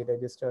 typically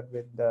registered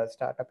with the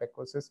startup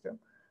ecosystem.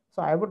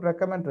 So I would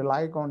recommend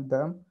relying on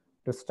them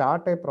to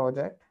start a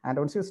project. And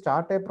once you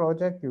start a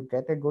project, you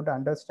get a good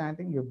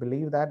understanding, you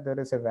believe that there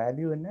is a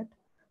value in it,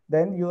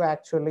 then you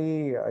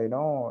actually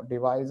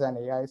devise an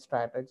AI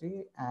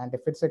strategy. And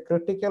if it's a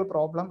critical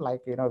problem,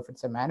 like if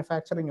it's a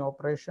manufacturing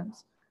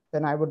operations,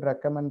 then I would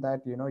recommend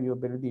that you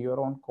build your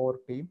own core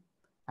team,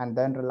 and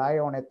then rely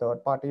on a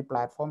third party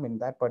platform in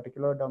that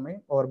particular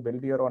domain, or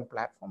build your own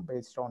platform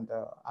based on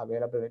the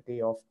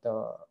availability of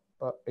the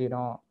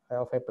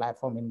of a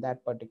platform in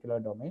that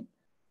particular domain.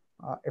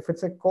 If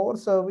it's a core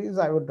service,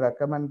 I would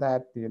recommend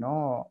that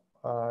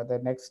the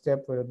next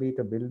step will be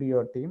to build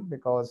your team,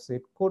 because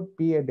it could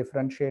be a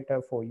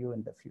differentiator for you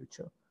in the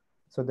future.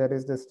 So there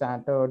is the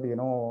standard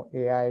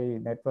AI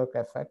network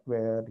effect,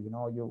 where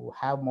you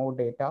have more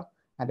data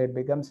and it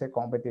becomes a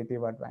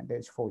competitive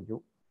advantage for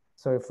you.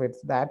 So if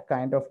it's that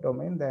kind of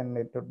domain, then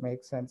it would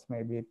make sense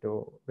maybe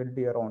to build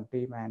your own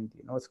team and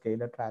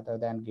scale it, rather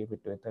than give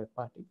it to a third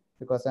party,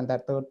 because then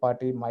that third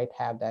party might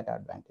have that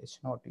advantage,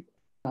 not you.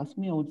 Ask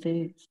me, I would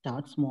say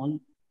start small,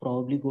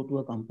 probably go to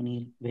a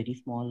company, very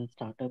small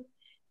startup,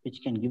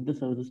 which can give the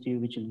service to you,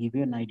 which will give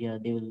you an idea.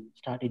 They will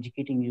start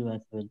educating you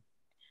as well.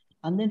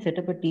 And then set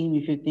up a team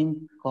if you think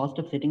cost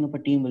of setting up a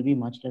team will be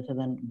much lesser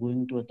than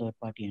going to a third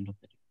party end of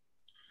the day.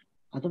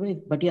 Otherwise,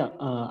 but yeah,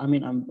 I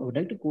would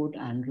like to quote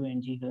Andrew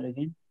Ng here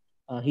again.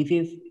 He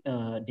says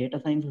data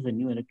science is a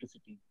new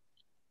electricity.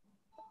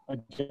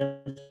 Just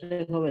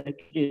like how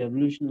electricity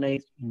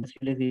revolutionized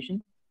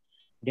industrialization,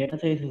 data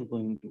science is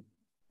going to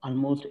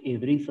almost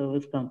every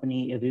service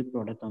company, every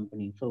product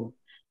company. So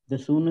the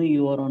sooner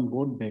you are on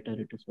board, better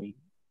it is for you.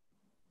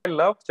 I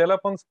love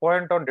Chelapan's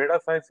point on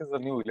data science is the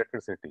new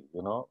electricity,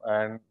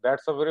 and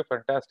that's a very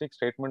fantastic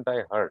statement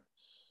I heard.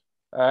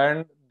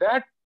 And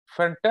that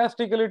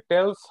fantastically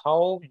tells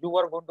how you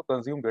are going to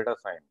consume data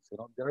science.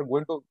 There are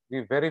going to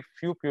be very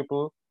few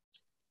people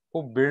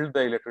who build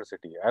the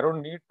electricity. I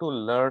don't need to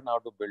learn how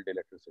to build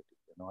electricity.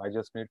 I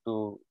just need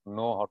to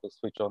know how to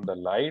switch on the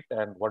light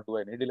and what do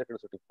I need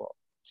electricity for.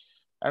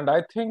 And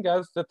I think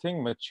as the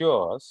thing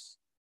matures,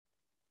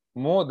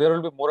 there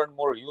will be more and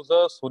more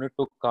users who need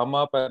to come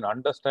up and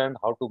understand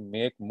how to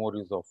make more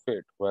use of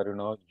it, where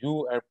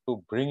you have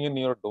to bring in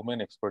your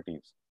domain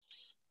expertise.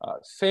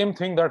 Same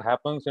thing that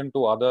happens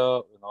into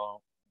other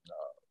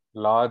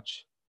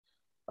large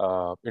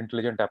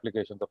intelligent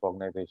applications of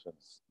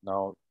organizations.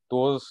 Now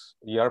those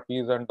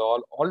ERPs and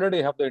all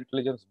already have the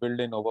intelligence built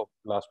in over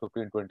last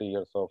 15-20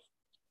 years of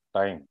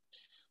time,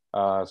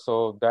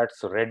 so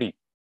that's ready.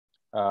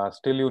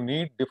 Still you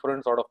need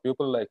different sort of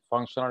people like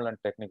functional and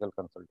technical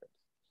consultants.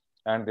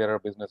 and there are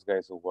business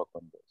guys who work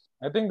on this.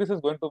 I think this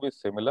is going to be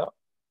similar.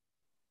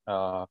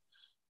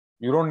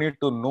 You don't need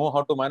to know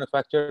how to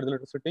manufacture the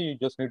electricity. You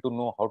just need to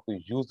know how to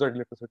use that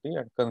electricity,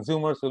 and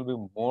consumers will be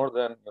more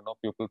than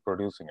people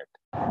producing it.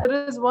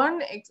 There is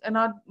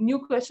another new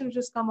question which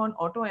has come on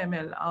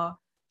AutoML.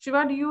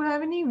 Shiva, do you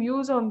have any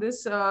views on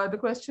this? The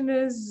question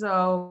is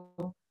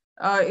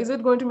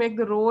it going to make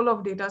the role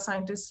of data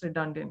scientists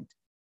redundant?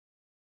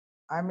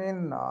 I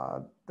mean,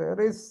 there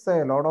is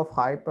a lot of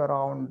hype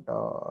around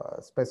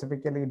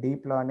specifically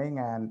deep learning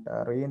and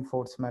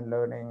reinforcement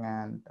learning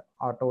and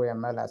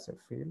AutoML as a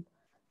field.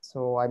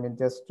 So, I mean,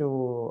 just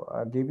to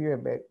give you a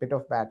bit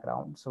of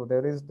background. So,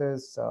 there is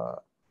this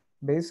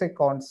basic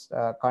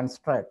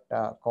construct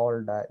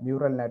called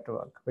neural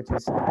network, which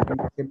is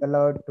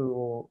similar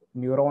to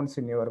neurons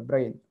in your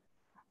brain.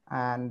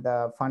 And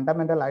the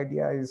fundamental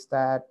idea is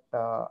that,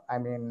 I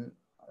mean,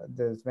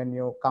 when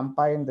you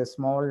combine the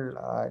small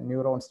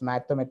neurons,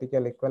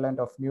 mathematical equivalent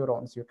of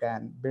neurons, you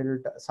can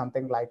build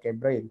something like a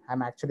brain.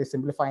 I'm actually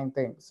simplifying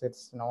things.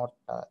 It's not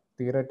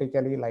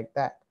theoretically like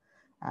that.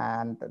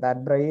 And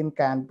that brain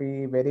can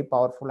be very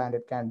powerful, and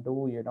it can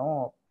do,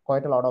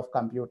 quite a lot of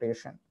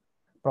computation,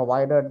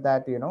 provided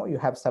that, you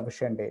have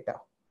sufficient data.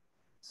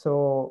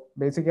 So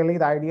basically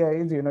the idea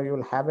is,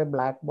 you'll have a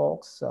black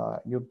box,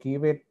 you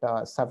give it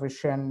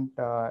sufficient,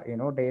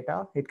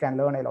 data, it can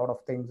learn a lot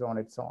of things on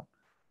its own.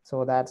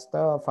 So that's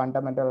the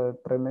fundamental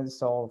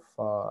premise of,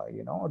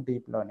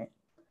 deep learning.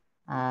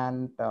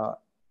 And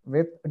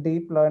with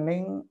deep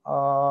learning,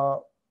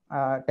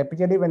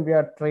 typically when we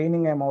are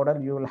training a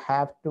model, you will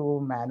have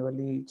to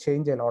manually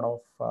change a lot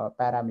of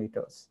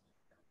parameters.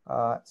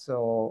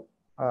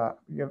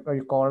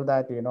 You call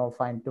that,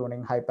 fine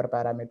tuning,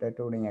 hyperparameter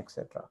tuning,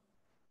 etc.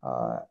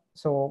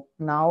 So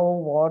now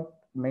what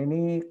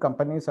many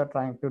companies are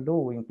trying to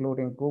do,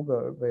 including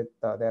Google with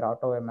their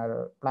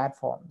AutoML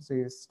platforms,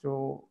 is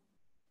to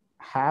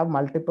have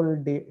multiple,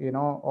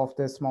 of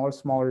the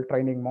small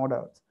training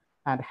models,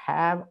 and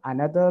have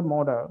another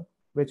model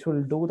which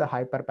will do the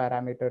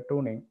hyperparameter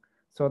tuning,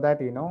 so that,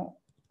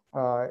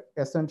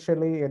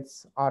 essentially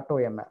it's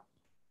AutoML.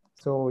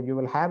 So you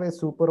will have a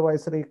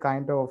supervisory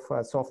kind of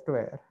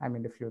software. I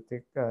mean, if you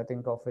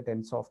think of it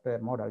in software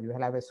model, you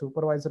will have a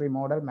supervisory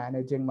model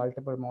managing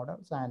multiple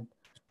models and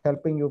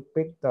helping you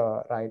pick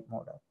the right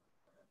model.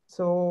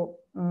 So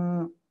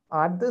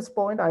at this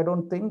point, I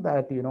don't think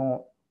that,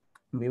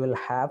 we will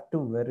have to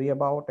worry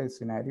about a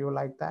scenario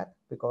like that,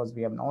 because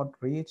we have not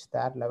reached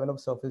that level of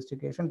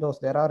sophistication. Those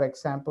there are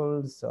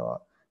examples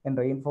in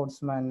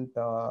reinforcement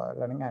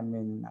learning, I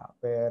mean,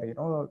 where,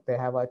 they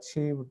have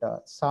achieved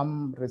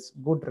some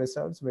good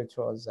results, which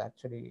was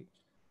actually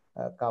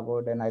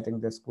covered in, I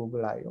think, this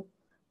Google I/O.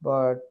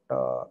 But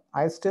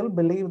I still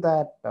believe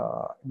that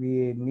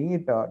we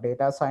need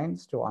data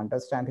science to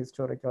understand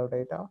historical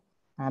data,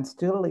 and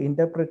still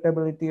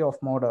interpretability of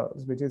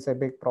models, which is a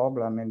big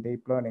problem in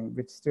deep learning,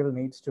 which still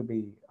needs to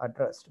be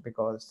addressed,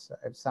 because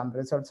if some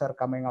results are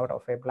coming out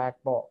of a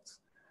black box,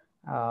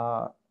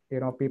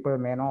 people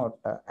may not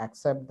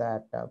accept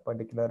that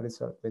particular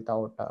result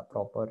without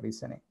proper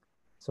reasoning.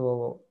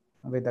 So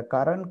with the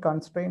current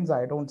constraints,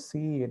 I don't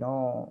see,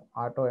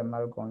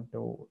 AutoML going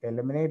to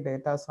eliminate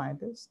data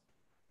scientists.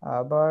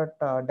 But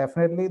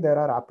definitely there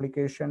are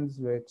applications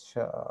which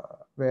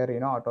where,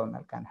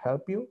 AutoML can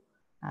help you.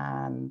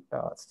 And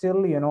still,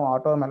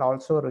 AutoML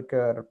also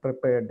require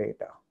prepared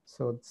data.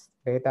 So it's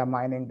data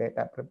mining,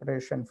 data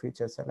preparation,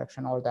 feature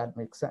selection, all that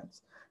makes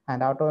sense.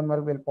 And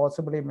AutoML will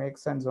possibly make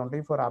sense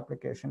only for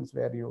applications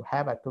where you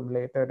have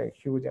accumulated a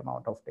huge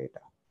amount of data.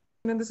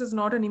 And this is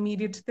not an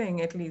immediate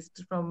thing, at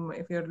least from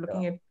if you're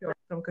looking at it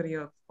from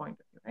career point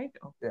of view, right?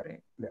 Okay, great.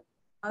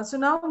 Yeah. So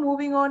now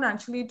moving on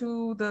actually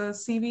to the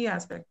CV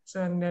aspects,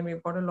 and then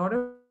we've got a lot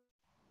of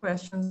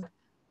questions.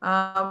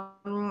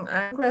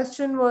 And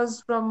question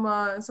was from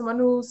someone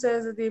who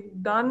says that they've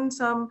done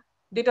some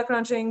data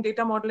crunching,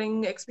 data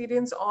modeling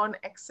experience on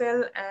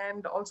Excel,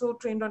 and also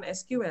trained on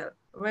SQL,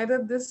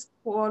 whether this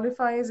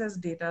qualifies as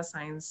data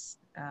science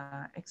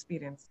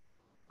experience.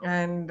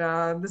 And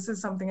this is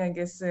something, I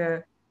guess,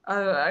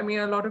 I mean,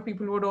 a lot of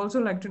people would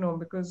also like to know,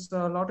 because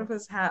a lot of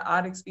us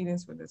are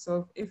experienced with this.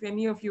 So if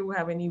any of you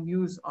have any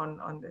views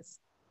on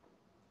this.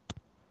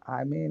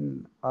 I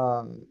mean,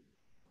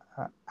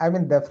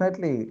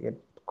 definitely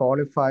it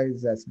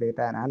qualifies as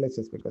data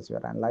analysis, because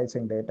you're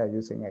analyzing data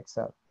using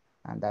Excel,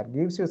 and that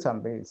gives you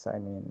some base. I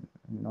mean,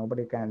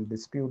 nobody can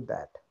dispute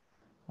that.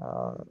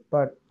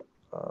 But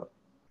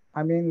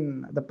I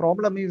mean, the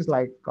problem is,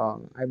 like,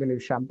 I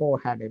believe Shampoo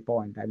had a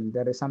point. I mean,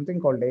 there is something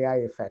called AI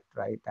effect,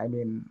 right? I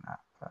mean,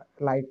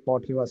 like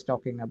what he was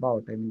talking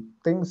about. I mean,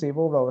 things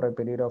evolve over a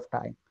period of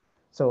time.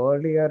 So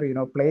earlier,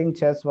 playing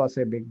chess was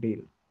a big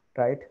deal,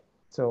 right?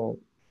 So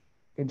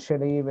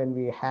initially, when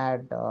we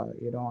had,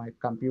 a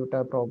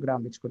computer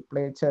program which could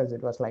play chess,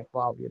 it was like,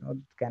 wow, it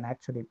can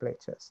actually play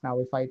chess. Now,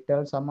 if I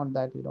tell someone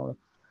that,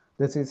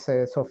 this is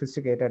a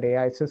sophisticated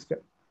AI system,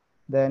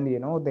 then,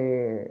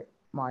 they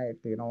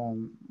might,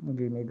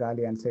 give me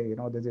gali and say,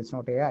 this is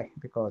not AI,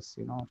 because,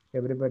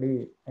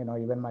 everybody,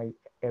 even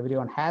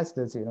everyone has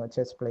this,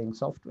 chess playing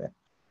software.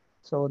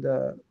 So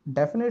the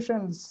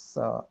definitions,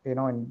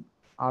 in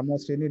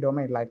almost any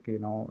domain, like,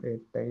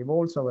 it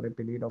evolves over a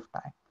period of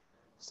time.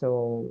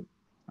 So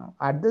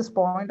at this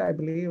point, I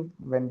believe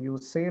when you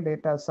say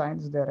data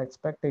science, they're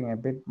expecting a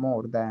bit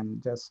more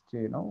than just,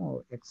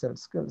 Excel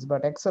skills.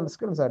 But Excel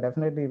skills are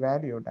definitely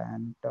valued.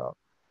 And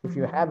if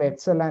you have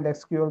Excel and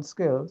SQL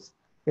skills,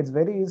 it's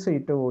very easy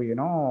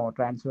to,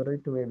 transfer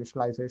it to a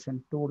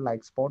visualization tool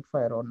like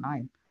Spotfire or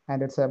Nine.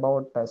 And it's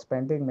about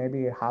spending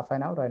maybe half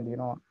an hour. And,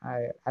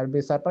 I'll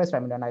be surprised. I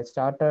mean,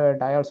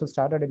 I also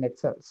started in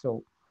Excel.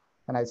 So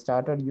when I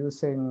started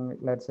using,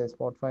 let's say,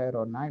 Spotfire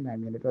or Nine, I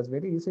mean, it was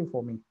very easy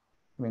for me.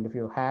 I mean, if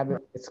you have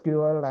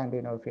SQL and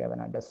if you have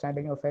an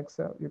understanding of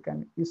Excel, you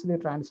can easily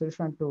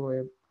transition to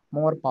a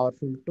more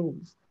powerful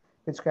tools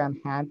which can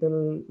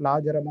handle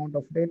larger amount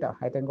of data.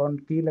 I think one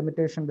key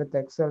limitation with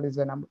Excel is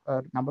a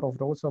number of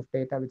rows of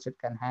data which it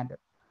can handle,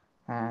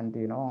 and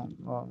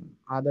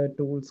other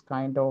tools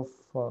kind of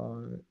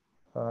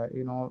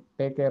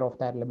take care of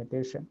that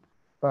limitation.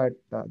 But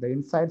the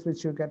insights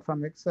which you get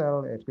from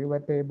Excel, a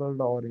pivot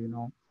table, or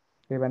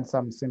even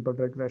some simple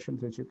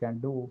regressions which you can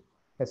do,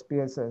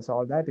 SPSS,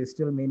 all that is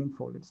still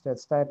meaningful. It's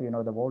just that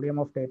the volume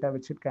of data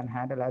which it can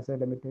handle as a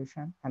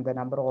limitation, and the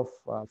number of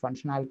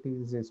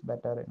functionalities is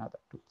better in other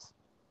tools.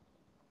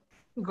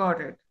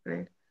 Got it.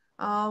 Great.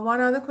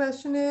 One other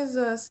question is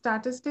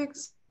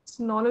statistics,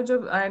 knowledge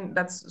of, and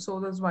there's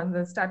one,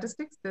 the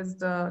statistics, there's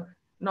the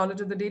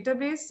knowledge of the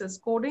database, there's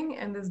coding,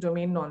 and there's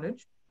domain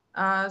knowledge.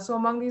 So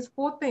among these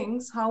four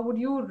things, how would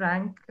you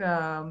rank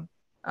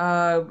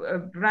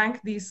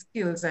these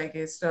skills, I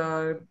guess,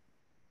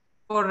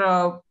 for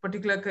a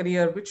particular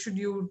career? Which should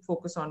you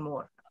focus on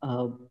more?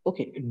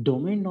 Okay,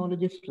 domain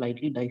knowledge is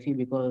slightly dicey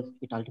because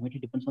it ultimately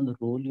depends on the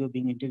role you're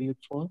being interviewed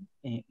for,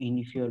 and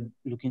if you're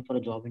looking for a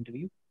job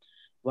interview.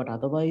 But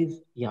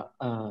otherwise, yeah,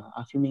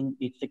 assuming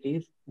it's the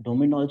case,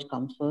 domain knowledge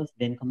comes first,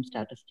 then comes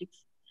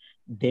statistics,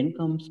 then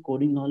comes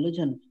coding knowledge,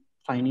 and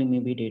finally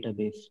maybe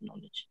database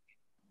knowledge.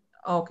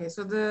 Okay,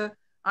 so the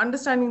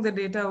understanding the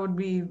data would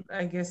be,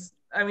 I guess,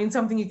 I mean,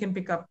 something you can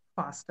pick up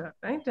faster,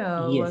 right?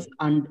 Yes,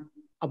 and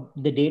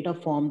the data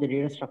form, the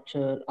data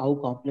structure, how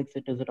complex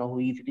it is, or how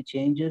easy it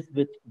changes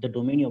with the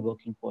domain you're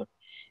working for.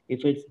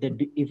 Let's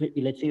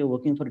say you're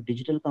working for a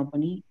digital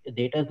company,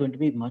 data is going to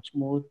be much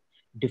more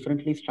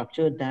differently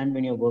structured than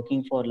when you're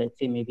working for, let's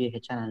say, maybe a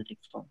HR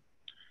analytics firm.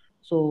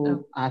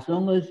 So as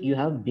long as you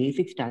have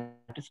basic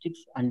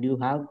statistics and you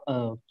have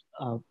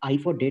eye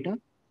for data,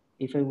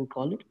 if I would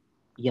call it,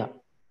 yeah,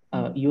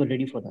 you are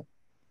ready for that.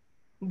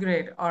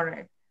 Great. All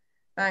right.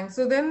 Thanks.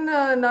 So then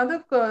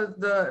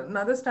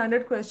another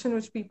standard question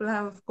which people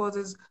have, of course,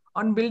 is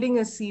on building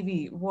a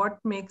CV. What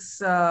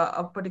makes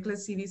a particular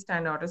CV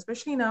stand out,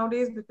 especially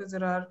nowadays, because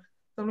there are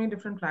so many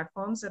different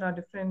platforms, there are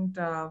different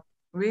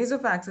ways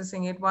of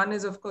accessing it. One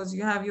is, of course,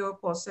 you have your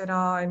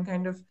Coursera and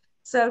kind of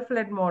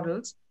self-led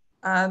models.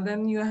 And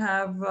then you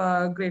have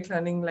Great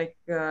Learning, like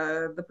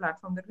the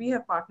platform that we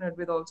have partnered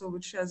with also,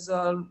 which has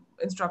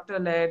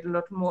instructor-led, a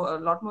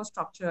lot more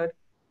structured,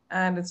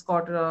 and it's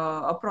got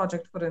a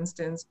project, for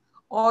instance.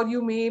 Or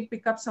you may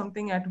pick up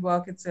something at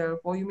work itself,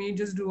 or you may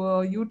just do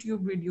a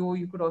YouTube video.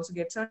 You could also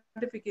get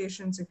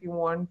certifications if you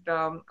want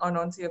on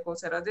Onsia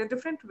Coursera. There are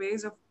different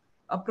ways of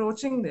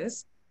approaching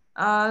this.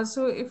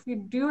 So if you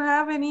do you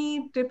have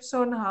any tips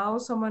on how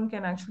someone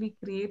can actually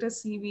create a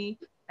CV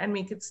and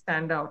make it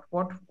stand out?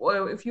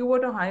 If you were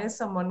to hire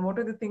someone, what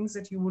are the things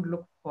that you would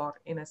look for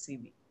in a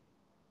CV?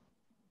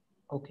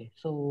 Okay,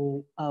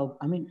 so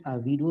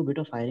we do a bit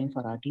of hiring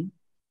for our team,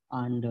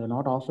 and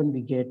not often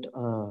we get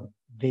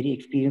very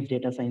experienced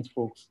data science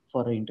folks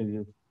for our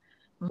interviews.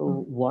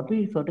 So what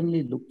we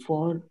certainly look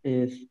for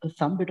is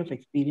some bit of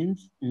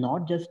experience,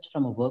 not just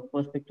from a work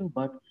perspective,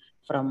 but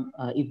from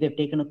if they've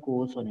taken a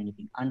course or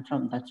anything. And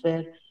from that's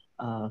where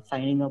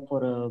signing up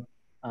for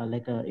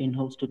like a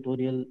in-house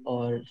tutorial,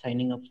 or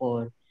signing up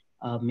for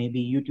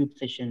maybe YouTube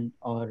session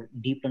or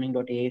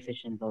deeplearning.ai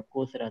sessions or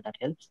Coursera, that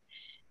helps.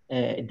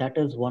 That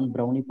is one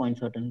brownie point.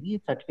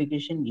 Certainly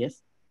certification,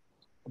 yes,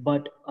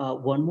 but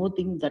one more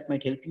thing that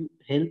might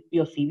help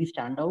your CV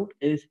stand out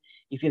is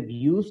if you've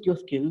used your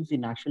skills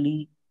in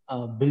actually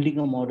building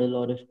a model,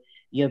 or if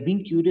you have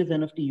been curious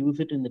enough to use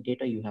it in the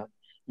data you have,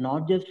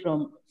 not just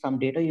from some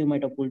data you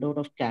might have pulled out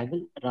of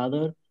Kaggle,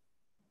 rather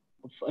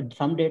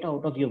some data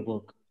out of your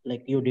work,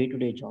 like your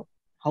day-to-day job.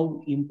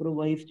 How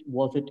improvised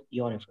was it,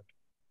 your effort?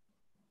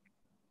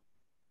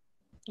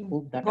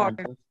 Hope that Got it.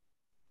 answers.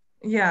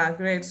 Yeah,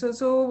 great.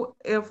 So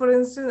for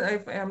instance,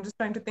 if I'm just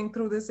trying to think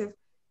through this,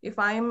 if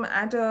I'm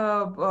at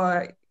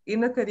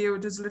in a career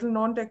which is a little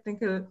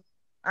non-technical,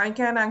 I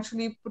can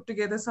actually put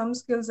together some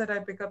skills that I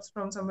pick up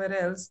from somewhere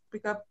else,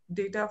 pick up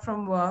data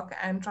from work,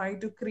 and try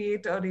to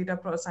create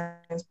a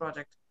science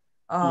project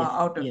Yes,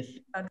 out of yes.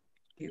 that.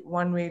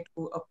 One way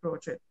to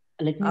approach it.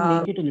 Let me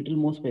make it a little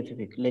more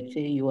specific. Let's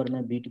say you are in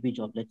a B2B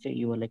job. Let's say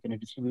you are like in a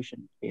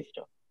distribution based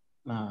job.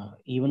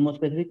 even more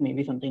specific,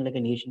 maybe something like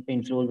an Asian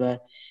Paints role where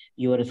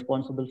you are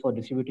responsible for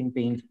distributing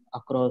paints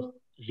across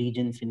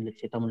regions in,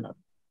 let's say, Tamil Nadu.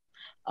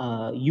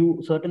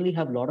 You certainly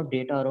have a lot of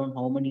data around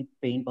how many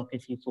paint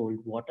buckets you sold,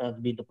 what has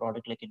been the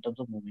product like in terms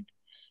of movement.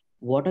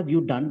 What have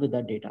you done with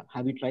that data?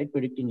 Have you tried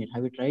predicting it?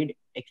 Have you tried,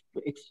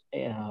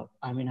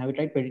 have you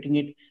tried predicting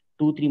it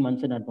 2-3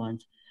 months in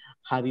advance?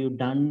 Have you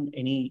done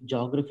any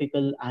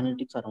geographical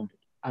analytics around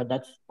it?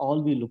 That's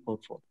all we look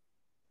out for.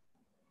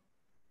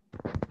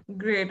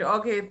 Great.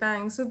 Okay,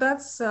 thanks. So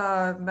that's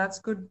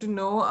good to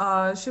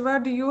know. Shiva,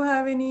 do you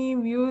have any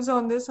views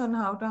on this, on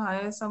how to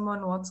hire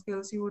someone, what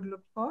skills you would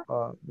look for?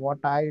 What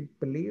I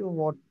believe,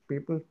 what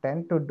people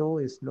tend to do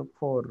is look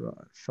for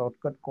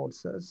shortcut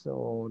courses.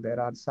 So there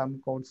are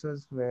some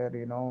courses where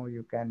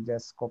you can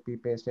just copy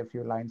paste a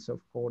few lines of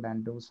code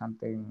and do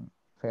something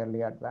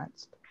fairly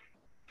advanced.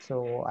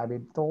 So I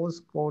mean,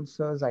 those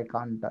courses I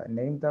can't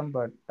name them,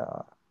 but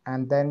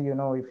and then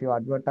if you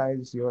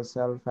advertise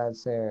yourself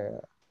as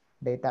a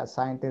data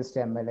scientist,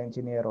 ML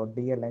engineer, or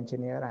DL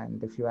engineer,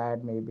 and if you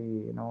add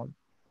maybe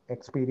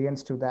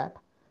experience to that,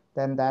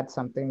 then that's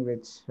something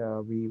which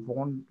we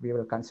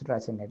will consider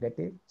as a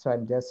negative. So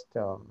I'm just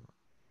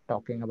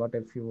talking about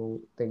a few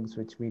things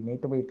which we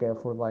need to be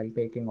careful while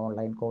taking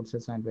online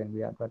courses and when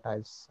we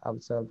advertise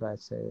ourselves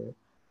as a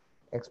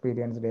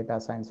experienced data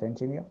science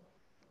engineer.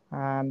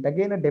 And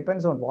again, it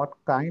depends on what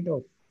kind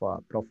of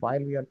profile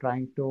we are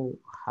trying to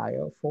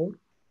hire for.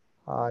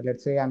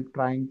 Let's say I'm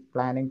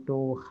planning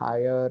to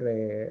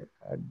hire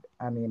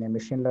a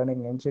machine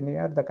learning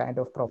engineer. The kind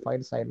of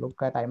profiles I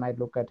look at, I might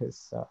look at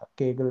his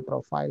Kaggle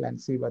profile and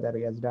see whether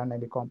he has done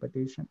any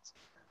competitions.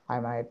 I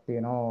might,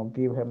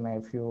 give him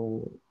a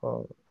few,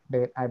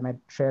 I might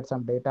share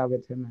some data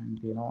with him and,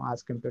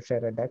 ask him to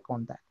share a deck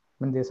on that.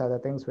 I mean, these are the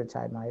things which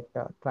I might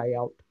try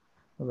out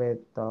with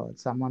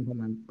someone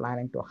whom I'm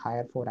planning to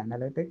hire for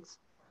analytics.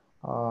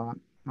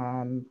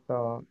 And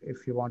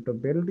if you want to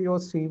build your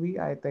CV,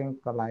 I think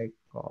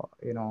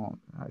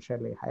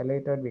Shirley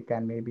highlighted, we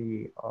can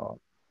maybe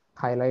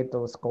highlight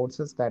those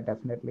courses that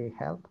definitely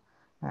help.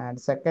 And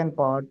second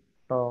part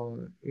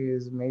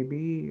is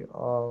maybe,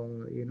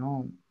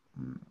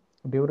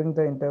 during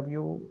the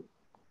interview,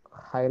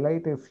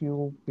 highlight a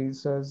few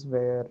pieces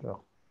where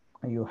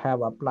you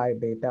have applied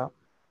data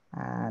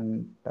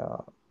and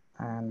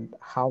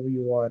how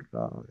you are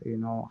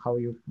how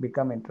you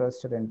become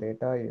interested in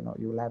data.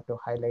 You'll have to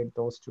highlight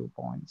those 2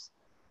 points.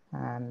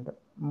 And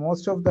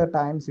most of the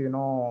times,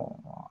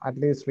 at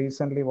least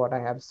recently what I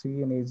have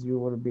seen is you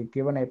will be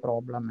given a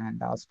problem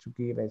and asked to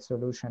give a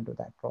solution to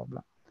that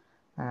problem.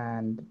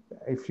 And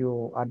if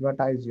you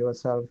advertise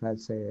yourself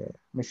as a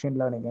machine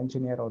learning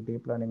engineer or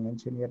deep learning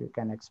engineer, you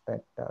can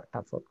expect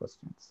tougher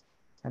questions.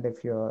 And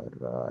if your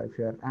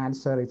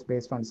answer is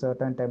based on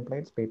certain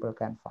templates, people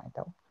can find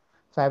out.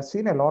 So I've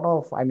seen a lot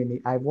of,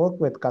 I work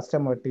with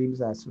customer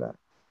teams as well.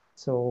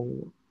 So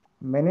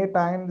many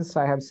times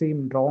I have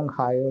seen wrong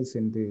hires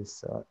in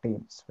these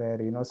teams where,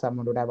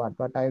 someone would have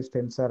advertised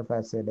himself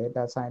as a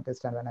data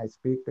scientist. And when I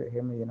speak to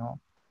him,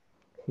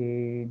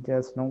 he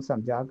just knows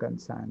some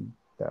jargons. And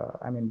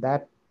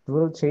that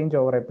will change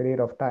over a period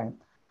of time.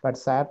 But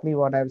sadly,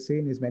 what I've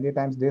seen is many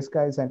times these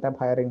guys end up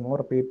hiring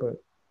more people.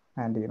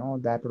 And,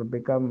 that will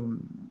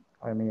become,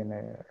 a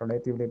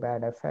relatively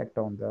bad effect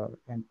on the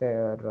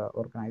entire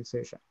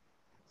organization.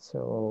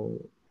 So,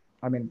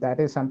 that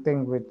is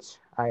something which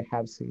I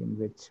have seen,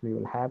 which we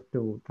will have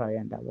to try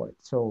and avoid.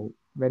 So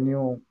when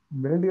you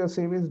build your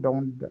CVs,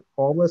 don't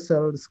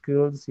oversell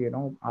skills,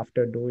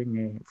 after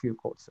doing a few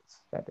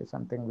courses. That is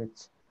something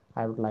which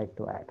I would like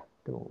to add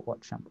to what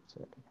Shambhu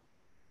said.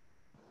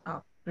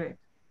 Oh, great.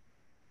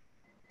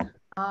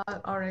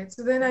 All right.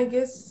 So then I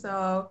guess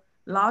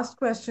last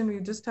question, we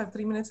just have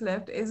 3 minutes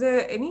left. Is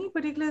there any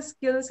particular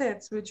skill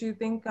sets which you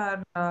think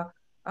are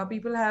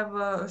people have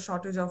a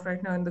shortage of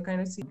right now in the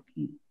kind of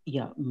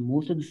Yeah,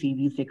 most of the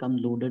CVs, they come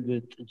loaded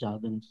with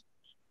jargons.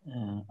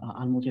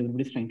 Almost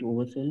everybody's trying to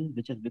oversell,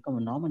 which has become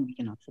a norm and we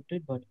can accept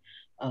it. But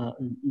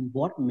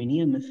what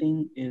many are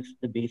missing is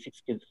the basic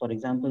skills. For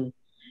example,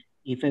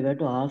 if I were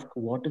to ask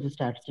what is a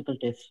statistical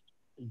test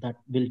that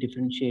will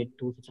differentiate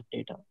two sets of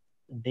data,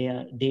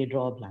 they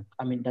draw a blank.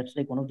 That's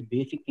like one of the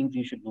basic things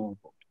you should know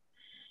about.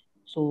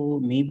 So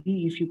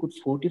maybe if you could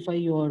fortify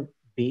your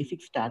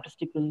basic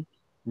statistical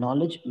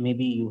knowledge,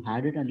 maybe you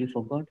had it and you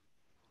forgot,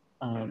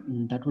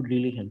 that would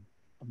really help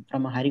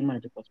from a hiring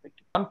manager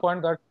perspective. One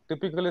point that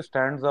typically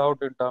stands out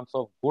in terms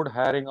of good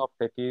hiring of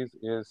techies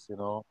is,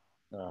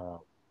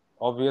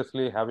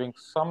 obviously having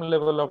some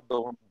level of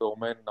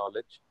domain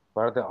knowledge,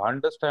 where they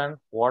understand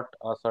what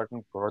a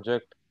certain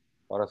project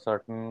or a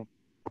certain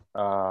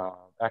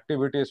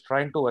activity is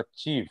trying to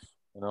achieve,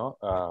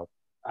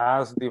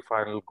 as the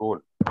final goal.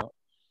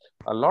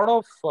 A lot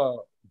of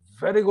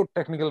very good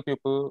technical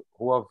people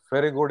who are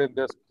very good in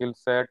their skill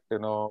set,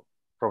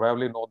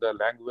 probably know their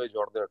language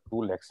or their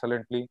tool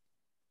excellently.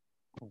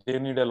 They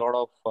need a lot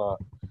of,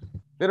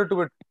 they need to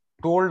be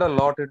told a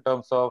lot in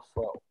terms of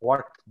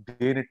what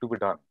they need to be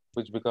done,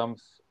 which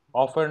becomes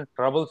often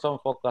troublesome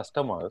for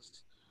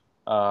customers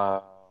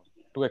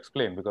to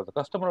explain, because the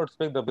customer would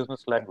speak the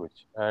business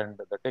language and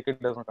the techie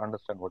doesn't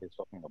understand what he's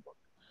talking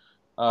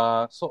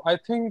about. So I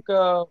think,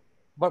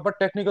 but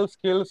technical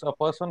skills, a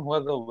person who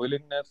has the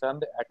willingness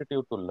and the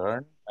attitude to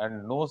learn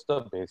and knows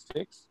the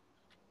basics,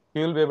 he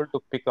will be able to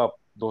pick up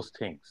those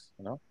things,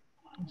 you know.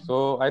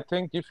 So I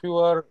think if you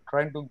are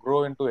trying to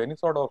grow into any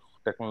sort of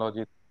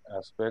technology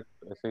aspect,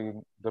 I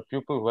think the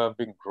people who have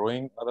been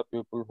growing are the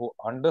people who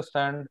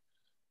understand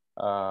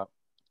uh,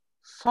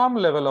 some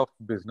level of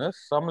business,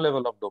 some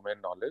level of domain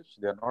knowledge.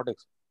 They are not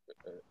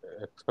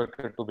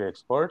expected to be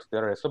experts. They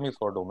are SMEs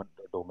for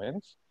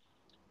domains,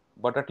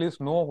 but at least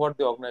know what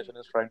the organization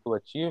is trying to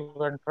achieve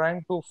and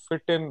trying to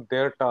fit in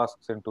their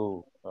tasks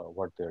into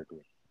what they are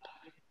doing.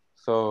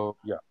 So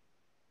yeah.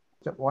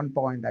 So one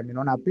point, I mean,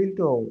 on appeal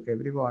to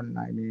everyone,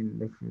 I mean,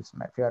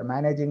 if you're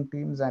managing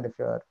teams and if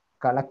you're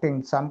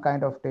collecting some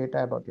kind of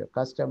data about your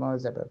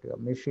customers, about your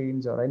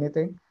machines or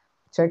anything,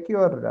 check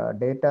your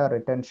data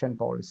retention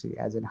policy,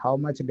 as in how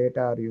much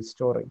data are you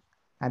storing.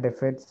 And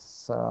if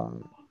it's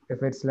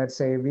let's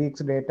say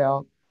weeks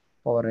data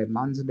or a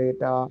month's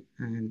data,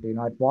 and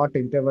at what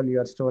interval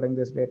you are storing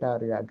this data,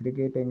 are you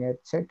aggregating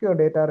it? Check your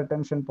data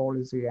retention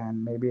policy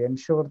and maybe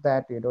ensure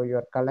that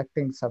you're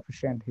collecting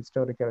sufficient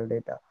historical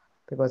data,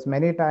 because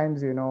many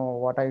times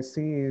what I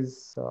see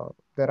is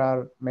there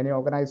are many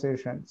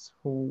organizations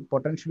who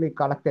potentially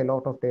collect a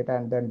lot of data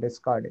and then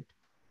discard it.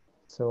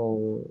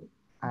 So,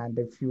 and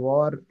if you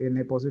are in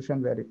a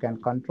position where you can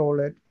control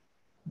it,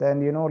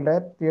 then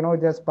let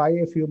just buy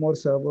a few more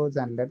servers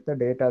and let the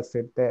data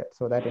sit there,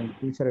 so that in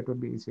future it would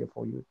be easier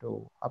for you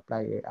to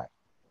apply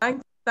AI.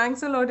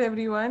 Thanks a lot,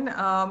 everyone.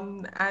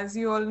 As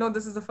you all know,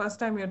 this is the first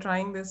time we're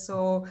trying this,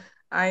 so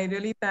I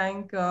really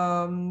thank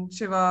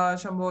Shiva,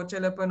 Shambho,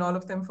 Chelapan, all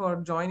of them for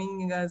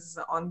joining us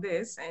on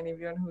this, and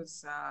everyone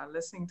who's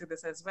listening to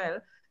this as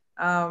well.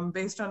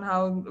 Based on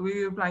how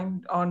we were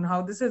planning on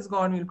how this has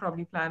gone, we'll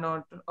probably plan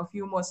out a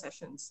few more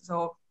sessions.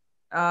 So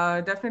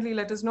definitely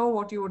let us know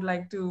what you would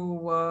like to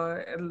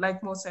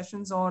like more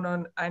sessions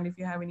on, and if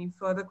you have any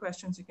further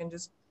questions, you can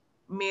just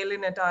mail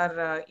in at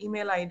our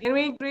email ID.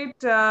 Anyway,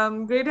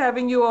 great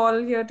having you all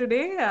here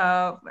today.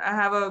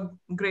 Have a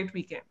great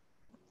weekend.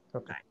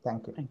 Okay,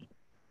 thank you. Thank you.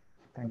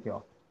 Thank you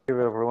all. Thank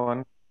you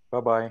everyone.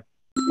 Bye-bye.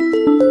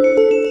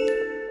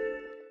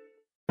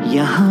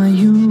 यहाँ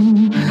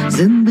यूं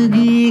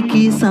जिंदगी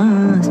की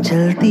सांस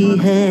चलती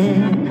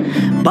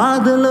है,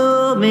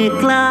 बादलों में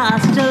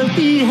class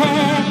चलती है.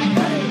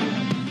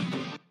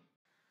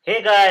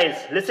 Hey guys,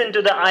 listen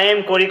to the I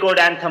Am Kozhikode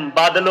anthem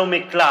Badalon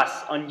Mein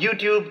Class on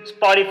YouTube,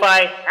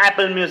 Spotify,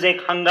 Apple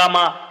Music,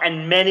 Hungama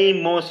and many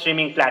more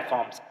streaming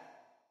platforms.